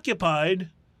was occupied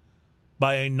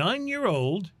by a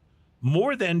 9-year-old,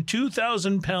 more than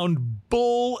 2,000-pound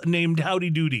bull named Howdy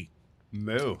Doody.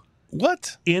 Moo.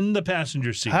 What? In the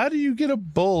passenger seat. How do you get a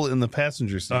bull in the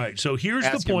passenger seat? All right, so here's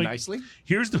Ask the point. him nicely.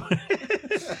 Here's the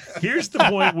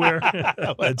point where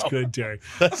that's good, Terry.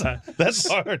 That's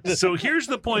hard. So here's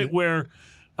the point where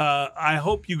I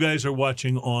hope you guys are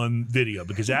watching on video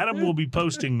because Adam will be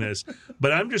posting this,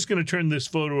 but I'm just going to turn this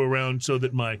photo around so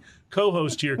that my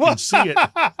co-host here can see it.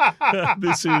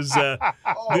 This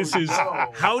is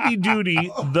Howdy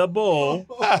Doody the bull.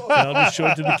 And I'll just show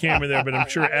it to the camera there, but I'm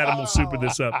sure Adam will super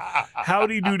this up.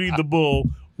 Howdy Doody the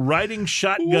bull riding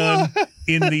shotgun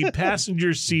in the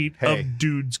passenger seat of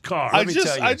dude's car. I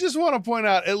just want to point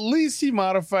out, at least he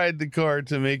modified the car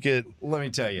to make it. Let me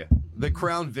tell you, the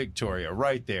Crown Victoria,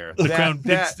 right there. It's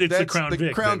the Crown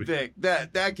Vic. Crown Vic.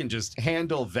 That can just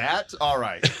handle that. All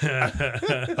right.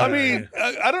 I mean,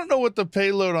 I don't know what the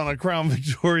payload on a Crown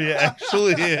Victoria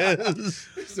actually is.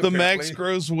 The max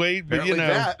gross weight, but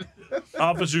that.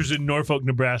 Officers in Norfolk,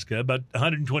 Nebraska, about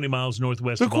 120 miles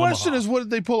northwest of Omaha. The question is, what did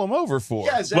they pull him over for?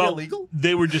 Yeah, is that illegal?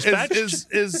 They were dispatched.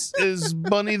 Is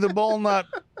Bunny the bull not?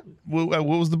 What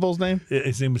was the bull's name?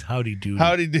 His name was Howdy Doody.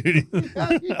 Howdy Doody.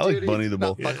 I like Bunny the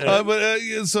bull.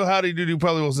 So Howdy Doody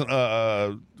probably wasn't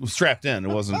strapped in. It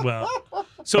wasn't. Well,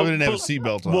 probably didn't have a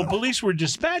seatbelt on. Well, police were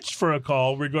dispatched for a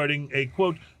call regarding a,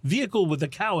 quote, vehicle with a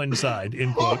cow inside,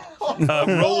 end quote,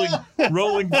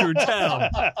 rolling through town.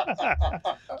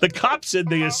 The cops said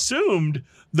they assumed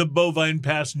the bovine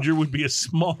passenger would be a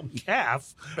small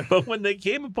calf, but when they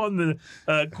came upon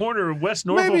the corner of West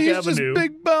Norfolk Maybe he's Avenue just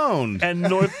big boned and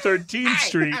North 13th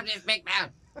Street, I'm just big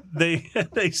boned.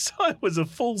 they saw it was a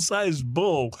full-sized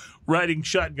bull riding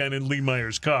shotgun in Lee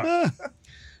Meyer's car.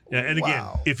 Yeah, and again,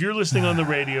 if you're listening on the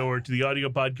radio or to the audio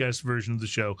podcast version of the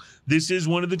show, this is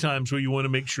one of the times where you want to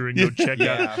make sure and go check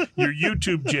out your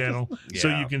YouTube channel so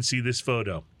you can see this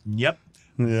photo. Yep.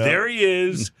 There he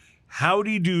is,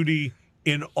 Howdy Doody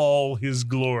in all his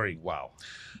glory. Wow.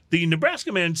 The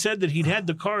Nebraska man said that he'd had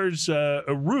the car's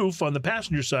roof on the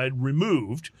passenger side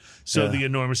removed so the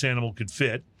enormous animal could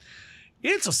fit.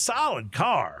 It's a solid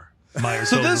car. Meyer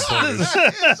told reporters.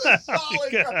 It's a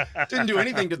solid car. Didn't do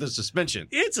anything to the suspension.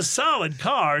 It's a solid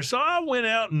car, so I went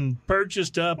out and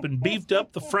purchased up and beefed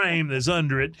up the frame that's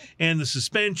under it and the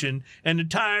suspension and the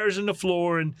tires and the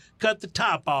floor and cut the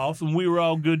top off, and we were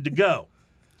all good to go.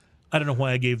 I don't know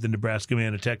why I gave the Nebraska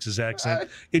man a Texas accent.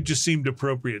 It just seemed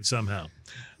appropriate somehow.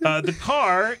 The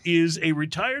car is a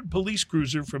retired police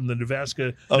cruiser from the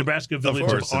Nebraska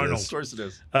village of Arnold. Of course it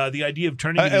is. The idea of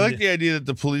turning I like the idea that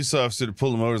the police officer to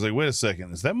pull him over is like, wait a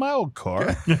second, is that my old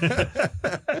car?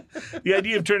 The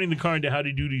idea of turning the car into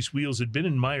Howdy Doody's wheels had been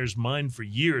in Meyer's mind for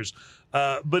years,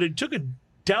 but it took a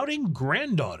doubting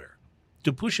granddaughter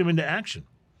to push him into action.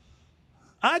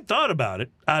 I'd thought about it,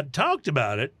 I'd talked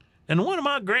about it, And one of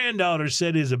my granddaughters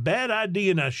said it's a bad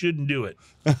idea and I shouldn't do it.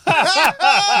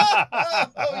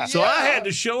 So I had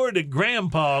to show her that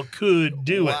Grandpa could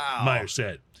do it, Meyer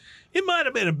said. It might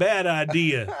have been a bad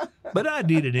idea, but I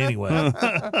did it anyway.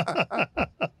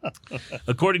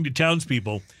 According to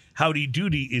townspeople, Howdy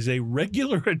Doody is a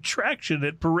regular attraction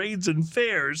at parades and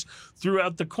fairs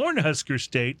throughout the Cornhusker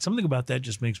state. Something about that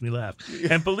just makes me laugh.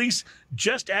 And police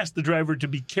just asked the driver to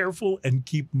be careful and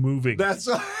keep moving. That's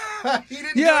he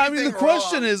didn't do I mean, the anything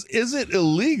question wrong. is it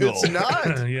illegal? It's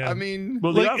not. Yeah. I mean,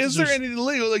 Well, the Like, is there officers- any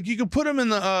illegal? Like, you could put them in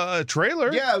the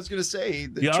trailer. yeah, I was going to say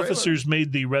The officers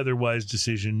made the rather wise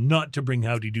decision not to bring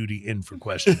Howdy Doody in for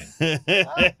questioning.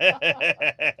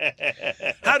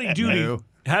 Howdy Doody, No.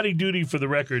 Howdy Doody, for the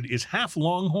record, is half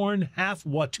Longhorn, half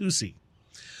Watusi.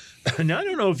 Now, I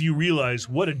don't know if you realize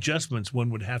what adjustments one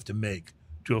would have to make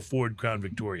to a Ford Crown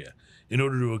Victoria in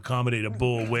order to accommodate a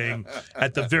bull weighing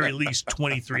at the very least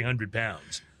 2,300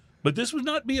 pounds. But this would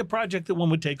not be a project that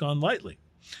one would take on lightly.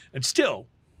 And still,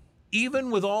 even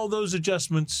with all those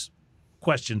adjustments,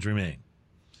 questions remain.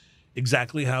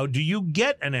 Exactly how do you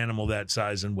get an animal that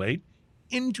size and weight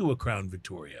into a Crown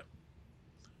Victoria?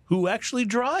 Who actually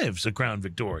drives a Crown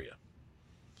Victoria?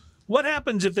 What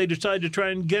happens if they decide to try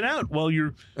and get out while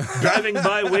you're driving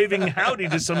by waving howdy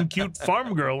to some cute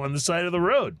farm girl on the side of the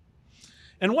road?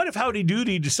 And what if Howdy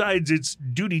Doody decides it's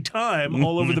duty time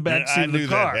all over the back seat I of the knew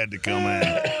car? that had to come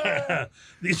in.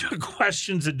 These are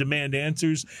questions that demand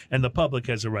answers, and the public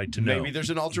has a right to know. Maybe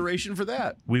there's an alteration for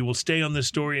that. We will stay on this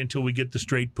story until we get the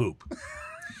straight poop.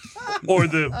 Or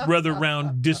the rather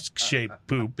round disc-shaped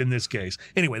poop in this case.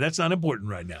 Anyway, that's not important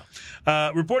right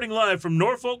now. Reporting live from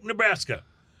Norfolk, Nebraska,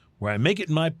 where I make it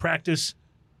my practice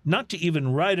not to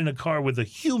even ride in a car with a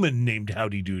human named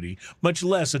Howdy Doody, much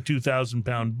less a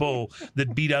 2,000-pound bull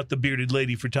that beat out the bearded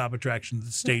lady for top attraction at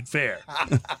the state fair.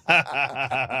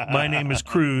 My name is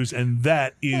Cruz, and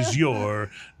that is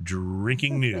your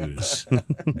drinking news.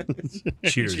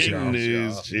 Cheers, y'all.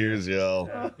 News. Cheers,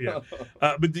 y'all. Yeah.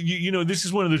 But you know, this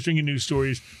is one of those drinking news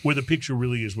stories where the picture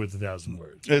really is worth 1,000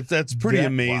 words. That's pretty That-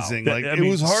 amazing. wow. Like, I it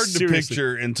mean, was hard seriously. to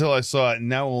picture until I saw it, and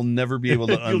now we'll never be able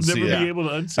to You'll unsee never it. be able to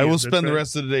unsee I will it. That's spend the right.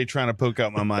 rest of the day trying to poke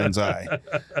out my mind's eye.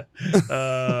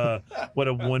 What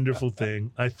a wonderful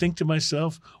thing. I think to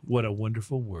myself, what a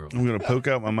wonderful world. I'm going to poke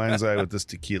out my mind's eye with this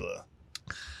tequila.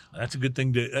 That's a good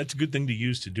thing to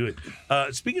use to do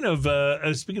it. Speaking of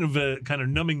kind of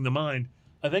numbing the mind,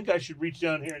 I think I should reach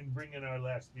down here and bring in our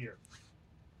last beer.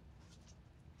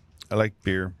 I like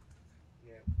beer.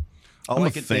 All I'm I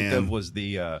a could think fan. of was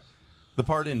the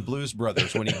part in Blues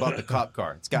Brothers when he bought the cop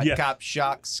car. It's got Yeah. cop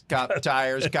shocks, cop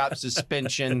tires, cop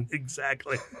suspension,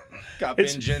 Exactly. cop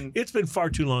engine. It's been far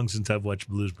too long since I've watched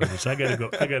Blues Brothers. I gotta go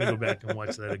back and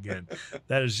watch that again.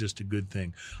 That is just a good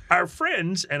thing. Our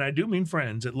friends, and I do mean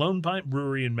friends, at Lone Pint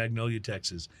Brewery in Magnolia,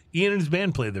 Texas. Ian and his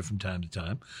band play there from time to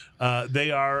time. They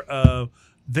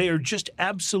are just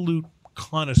absolute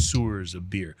connoisseurs of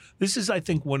beer. This is, I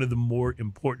think, one of the more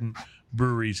important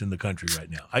breweries in the country right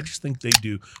now. I just think they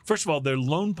do. First of all, their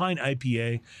Lone Pine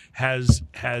IPA has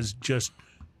just,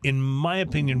 in my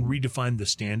opinion, redefined the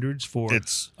standards for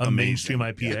It's a amazing. mainstream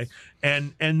IPA.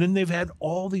 And then they've had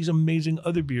all these amazing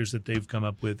other beers that they've come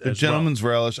up with The as Gentleman's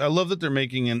Relish. I love that they're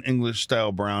making an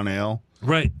English-style brown ale. well.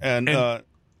 Right. And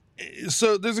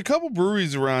so there's a couple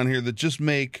breweries around here that just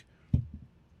make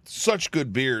such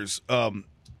good beers.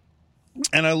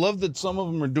 And I love that some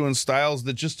of them are doing styles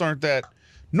that just aren't that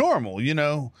normal. You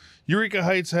know, Eureka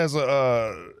Heights has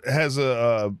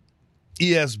a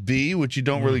ESB, which you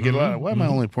don't really get a lot of. Why am I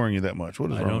only pouring you that much?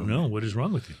 What is I wrong don't with know. me? What is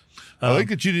wrong with you? I like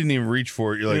that you didn't even reach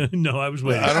for it. You're like, No, I was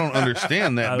waiting. I don't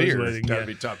understand that I was beer. waiting. Gotta Yeah.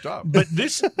 be top. But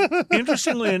this,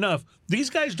 interestingly enough, these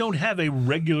guys don't have a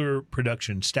regular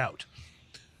production stout.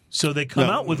 So they come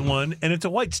No. out with one, and it's a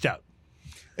white stout.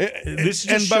 This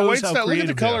and just by shows white how stout, look at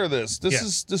the creative they color are. of this. This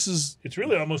Yeah. is It's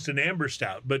really almost an amber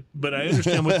stout, but I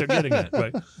understand what they're getting at,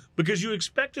 right? Because you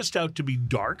expect a stout to be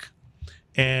dark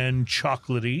and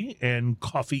chocolatey and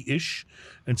coffee-ish,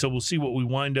 and so we'll see what we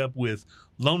wind up with.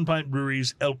 Lone Pint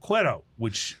Brewery's El Cuero,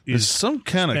 which there's is some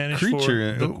kind Spanish of for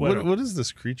creature. the Cuero. What is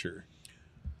this creature?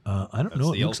 I don't That's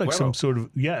know. It the looks El like some Cuero. sort of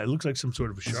it looks like some sort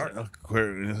of a shark.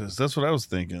 That's what I was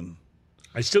thinking.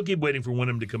 I still keep waiting for one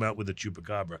of them to come out with a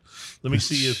chupacabra. Let me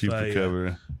see if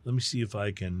Chupacabra.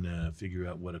 I can figure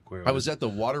out what a Cuero I was is. at the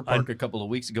water park a couple of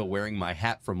weeks ago wearing my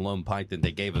hat from Lone Pint that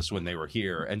they gave us when they were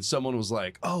here, and someone was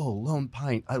like, "Oh, Lone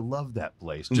Pint, I love that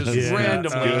place." Just Yeah,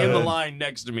 randomly that's in the good. line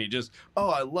next to me, just, "Oh,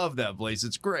 I love that place.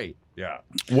 It's great." Yeah.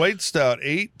 White stout,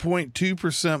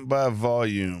 8.2% by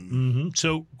volume. hmm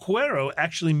So Cuero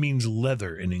actually means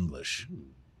leather in English.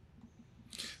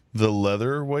 The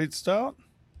leather white stout?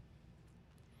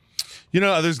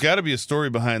 There's got to be a story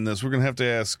behind this. We're going to have to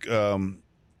ask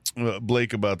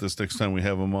Blake about this next time we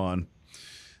have him on.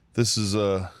 This is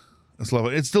it's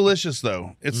lovely. It's delicious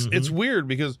though. It's weird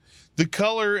because the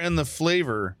color and the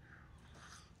flavor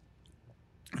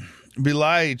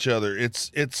belie each other.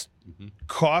 It's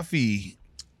coffee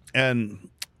and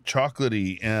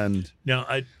chocolatey and now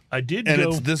I did and go,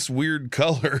 it's this weird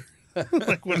color.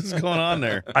 Like, what is going on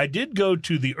there? I did go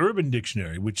to the Urban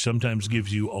Dictionary, which sometimes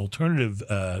gives you alternative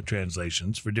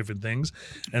translations for different things.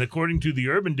 And according to the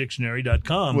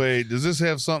UrbanDictionary.com... Wait, does this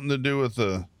have something to do with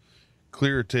the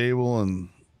clear table and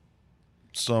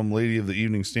some lady of the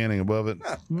evening standing above it?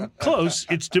 Close.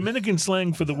 It's Dominican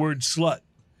slang for the word slut.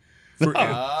 For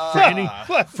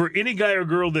any guy or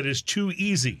girl that is too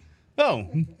easy. Oh.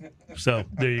 So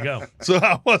there you go. So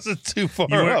I wasn't too far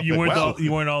off. You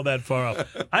weren't all that far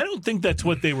off. I don't think that's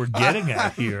what they were getting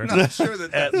at here. I'm not sure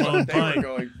that's what they were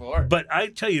going for. But I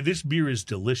tell you, this beer is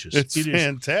delicious. It's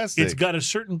fantastic. It's got a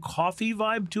certain coffee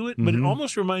vibe to it, but it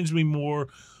almost reminds me more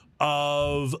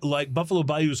of like Buffalo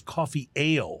Bayou's coffee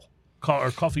ale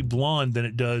or coffee blonde than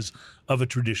it does of a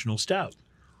traditional stout.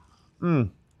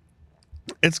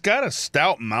 It's got a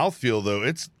stout mouthfeel though.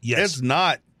 It's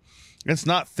not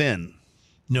thin.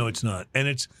 No, it's not. And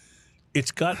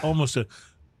it's got almost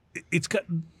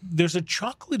there's a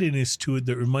chocolatiness to it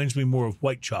that reminds me more of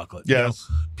white chocolate. Yes.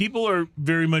 Now, people are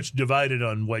very much divided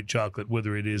on white chocolate,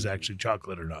 whether it is actually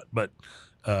chocolate or not. But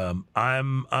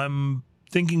I'm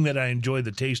thinking that I enjoy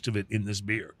the taste of it in this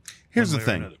beer. Here's the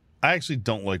thing. I actually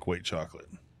don't like white chocolate.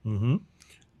 Mm-hmm.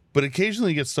 But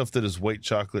occasionally you get stuff that is white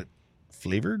chocolate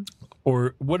flavored.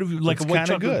 Or what if you like it's a white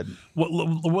chocolate? Good.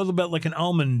 What about like an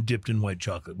almond dipped in white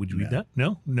chocolate? Would you eat that?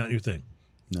 No, not your thing.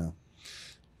 No.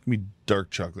 Give me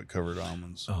dark chocolate covered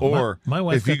almonds. Oh, or my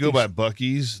wife if you go by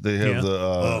Buc-ee's, they have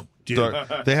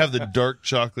they have the dark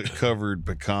chocolate covered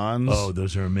pecans. Oh,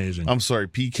 those are amazing. I'm sorry,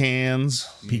 pecans.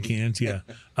 Pecans, yeah.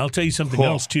 I'll tell you something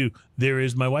else too. There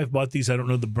is my wife bought these. I don't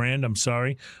know the brand. I'm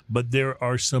sorry, but there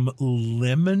are some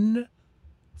lemon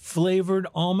flavored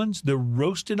almonds. They're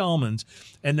roasted almonds,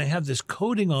 and they have this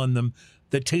coating on them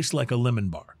that tastes like a lemon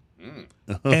bar.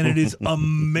 And it is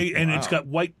amazing. And it's got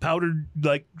white powdered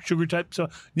like sugar type. So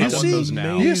you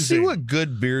you see what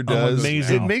good beer does?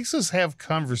 Amazing. It makes us have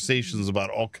conversations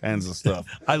about all kinds of stuff.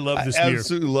 I love this beer. I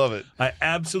absolutely love it. I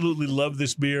absolutely love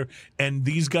this beer. And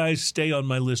these guys stay on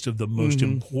my list of the most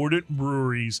important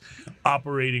breweries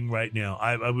operating right now.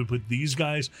 I would put these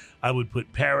guys. I would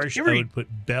put Parrish. I would put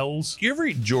Bell's. You ever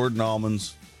eat Jordan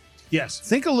almonds? Yes.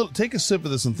 Take a sip of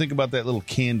this and think about that little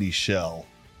candy shell.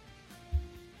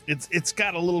 It's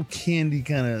got a little candy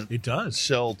kind of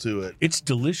shell to it. It's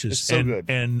delicious. It's so good.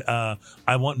 And I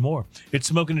want more. It's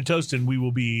Smoking and Toast, and we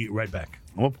will be right back.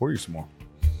 I'm going to pour you some more.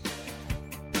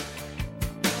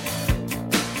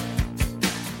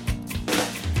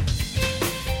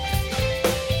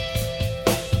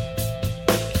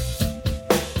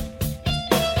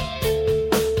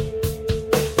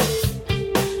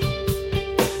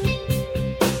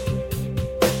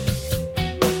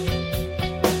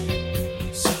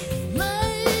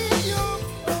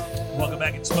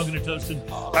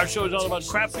 Our show is all about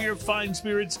craft beer, fine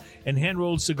spirits, and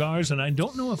hand-rolled cigars, and I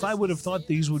don't know if I would have thought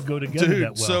these would go together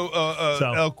that well. So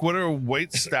El Cuero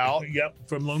White Stout. Yep,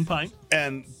 from Lone Pint.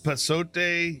 And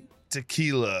Pasote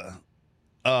Tequila.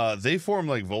 They form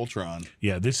like Voltron.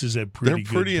 Yeah, this is a pretty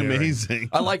They're pretty amazing.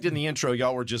 I liked in the intro,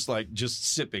 y'all were just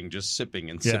sipping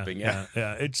and sipping. Yeah.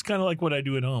 It's kind of like what I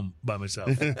do at home by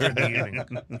myself.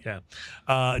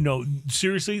 No,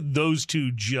 seriously, those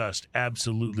two just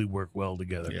absolutely work well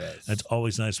together. Yes. That's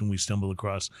always nice when we stumble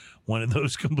across one of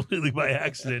those completely by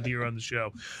accident here on the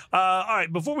show. All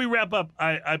right, before we wrap up,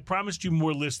 I promised you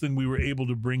more lists than we were able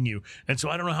to bring you. And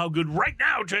so I don't know how good right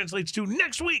now translates to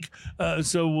next week.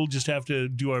 So we'll just have to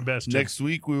do our best. Next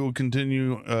week we will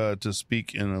continue to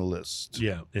speak in a list.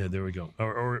 Yeah, there we go.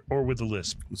 Or with a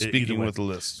list. Speaking with a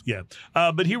list. Yeah.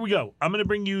 But here we go. I'm going to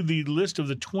bring you the list of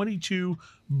the 22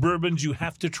 bourbons you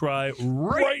have to try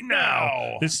right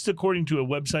now. This is according to a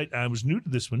website. I was new to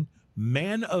this one,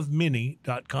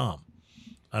 manofmini.com.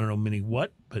 I don't know mini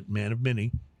what, but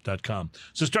manofmini.com.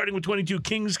 So starting with 22,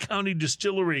 Kings County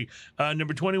Distillery.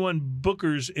 Number 21,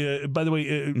 Booker's. By the way,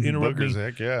 interrupt Booker's, me.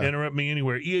 heck yeah. Interrupt me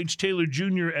anywhere. E.H. Taylor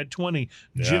Jr. at 20.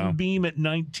 Yeah. Jim Beam at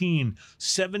 19.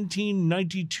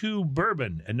 1792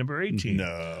 Bourbon at number 18.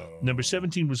 No. Number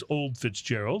 17 was Old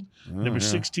Fitzgerald. Number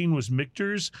 16 was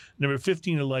Michter's. Number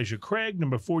 15, Elijah Craig.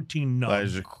 Number 14, Knob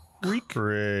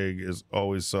Craig is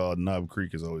always solid. Knob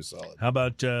Creek is always solid. How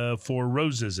about Four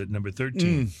Roses at number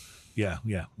 13? Yeah,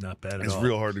 not bad at all. It's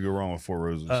real hard to go wrong with Four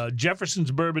Roses.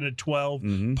 Jefferson's Bourbon at 12.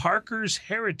 Parker's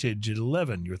Heritage at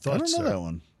 11. Your thoughts, I don't know sir? that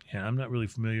one. Yeah, I'm not really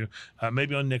familiar.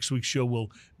 Maybe on next week's show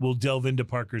we'll delve into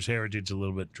Parker's heritage a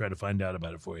little bit, try to find out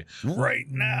about it for you. Right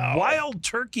now. Wild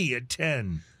Turkey at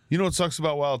 10. You know what sucks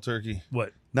about Wild Turkey?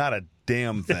 What? Not a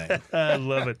damn thing. I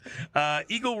love it.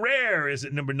 Eagle Rare is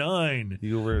at number 9.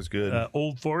 Eagle Rare is good.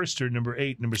 Old Forester, number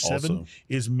 8. Number 7 Also.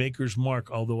 is Maker's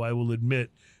Mark, although I will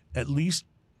admit at least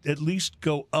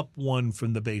go up one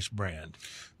from the base brand.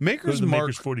 Maker's Mark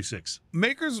Maker's 46.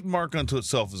 Maker's Mark unto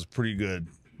itself is pretty good.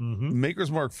 Mm-hmm.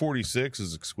 Maker's Mark 46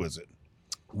 is exquisite.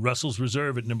 Russell's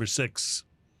Reserve at number 6.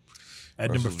 At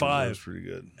Russell's number 5. Reserve's pretty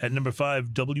good. At number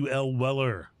 5, W.L.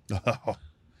 Weller. Oh,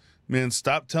 man,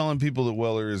 stop telling people that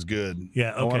Weller is good.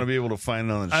 Yeah, I want okay. to be able to find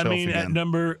it on the shelf I mean, again. at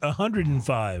number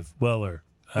 105, Weller.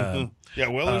 Yeah,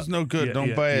 Weller's no good. yeah,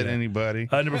 Don't buy it, yeah. anybody.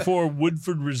 Number 4,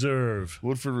 Woodford Reserve.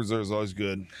 Woodford Reserve is always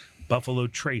good. Buffalo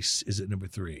Trace is at number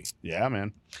 3. Yeah,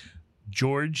 man.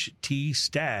 George T.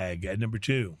 Stagg at number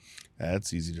 2.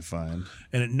 That's easy to find.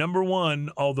 And at number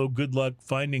 1, although good luck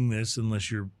finding this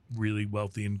unless you're really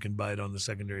wealthy and can buy it on the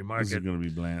secondary This is market, going to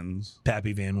be Blanton's.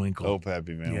 Pappy Van Winkle. Oh,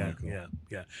 Pappy Van yeah, Winkle.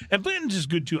 yeah. And Blanton's is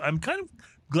good too. I'm kind of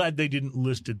glad they didn't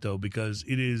list it though, because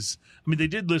it is, I mean, they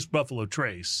did list Buffalo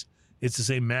Trace. It's the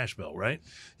same mash bill, right?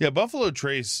 Yeah, Buffalo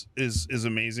Trace is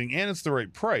amazing, and it's the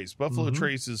right price. Buffalo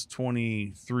Trace is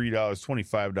 $23,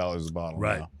 $25 a bottle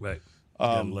now. Right.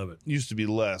 I love it. Used to be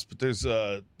less, but there's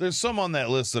some on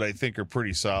that list that I think are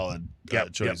pretty solid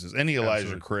choices. Any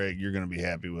Elijah Absolutely. Craig you're going to be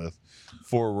happy with.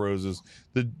 Four Roses.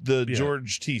 The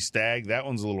George T. Stagg, that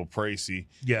one's a little pricey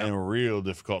and real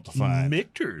difficult to find.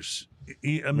 Michter's.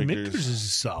 Michter's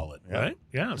is solid, right?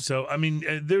 Yeah. So I mean,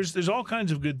 there's all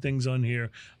kinds of good things on here.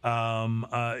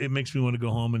 It makes me want to go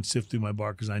home and sift through my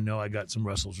bar because I know I got some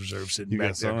Russell's Reserve sitting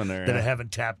back there, in there that I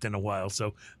haven't tapped in a while.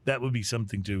 So that would be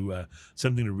something to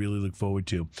really look forward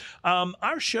to.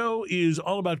 Our show is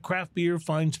all about craft beer,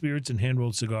 fine spirits, and hand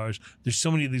rolled cigars. There's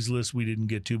so many of these lists we didn't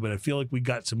get to, but I feel like we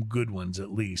got some good ones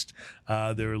at least.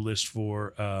 There are lists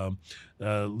for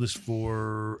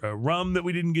rum that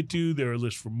we didn't get to. There are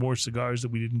lists for more cigars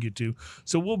that we didn't get to.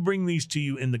 So we'll bring these to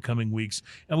you in the coming weeks.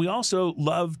 And we also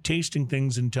love tasting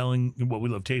things and telling, we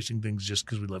love tasting things just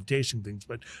because we love tasting things,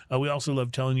 but we also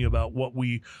love telling you about what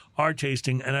we are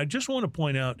tasting. And I just want to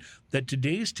point out that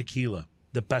today's tequila,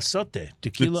 the Pasote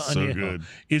Tequila Anejo,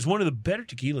 is one of the better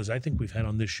tequilas I think we've had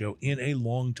on this show in a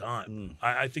long time.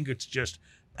 I think it's just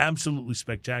absolutely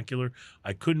spectacular.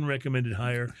 I couldn't recommend it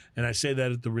higher, and I say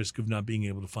that at the risk of not being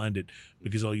able to find it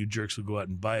because all you jerks will go out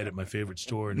and buy it at my favorite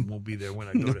store, and it won't be there when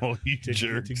I go to get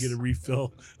a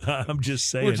refill. I'm just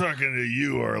saying. We're talking to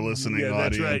you, our listening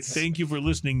audience. That's right. Thank you for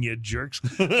listening, you jerks.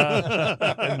 No,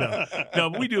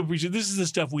 but we do appreciate. This is the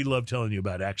stuff we love telling you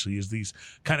about. Actually, is these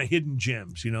kind of hidden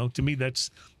gems. You know, to me,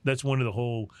 that's one of the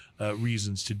whole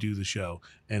reasons to do the show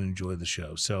and enjoy the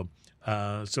show. So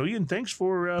Ian, thanks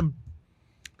for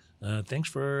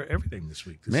everything this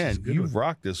week. You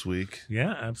rocked this week.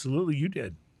 Yeah, absolutely. You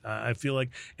did. I feel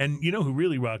like, and you know who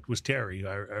really rocked was Terry,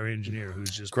 our engineer, who's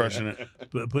just crushing it,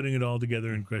 putting it all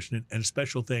together and crushing it. And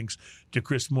special thanks to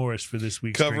Chris Morris for this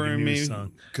week's covering me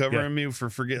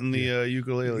for forgetting the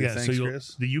ukulele. Yeah, thanks,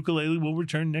 Chris. The ukulele will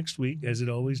return next week, as it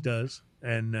always does.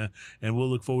 And we'll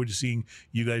look forward to seeing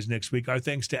you guys next week. Our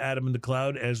thanks to Adam and the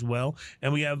Cloud as well.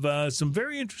 And we have some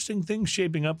very interesting things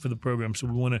shaping up for the program. So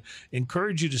we want to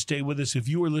encourage you to stay with us. If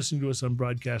you are listening to us on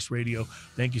broadcast radio,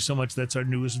 thank you so much. That's our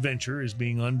newest venture, is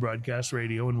being on broadcast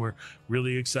radio. And we're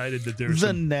really excited that there's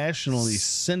the nationally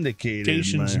syndicated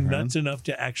stations nuts enough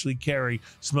to actually carry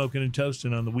Smoking and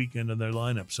Toasting on the weekend in their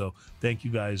lineup. So thank you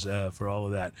guys for all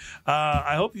of that.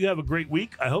 I hope you have a great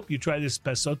week. I hope you try this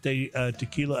Pasote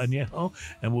Tequila Anejo.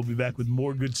 And we'll be back with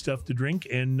more good stuff to drink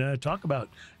and talk about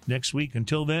next week.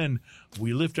 Until then,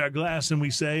 we lift our glass and we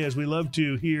say, as we love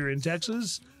to here in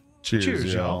Texas,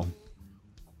 cheers y'all.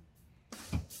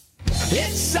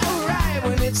 It's all right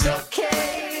when it's up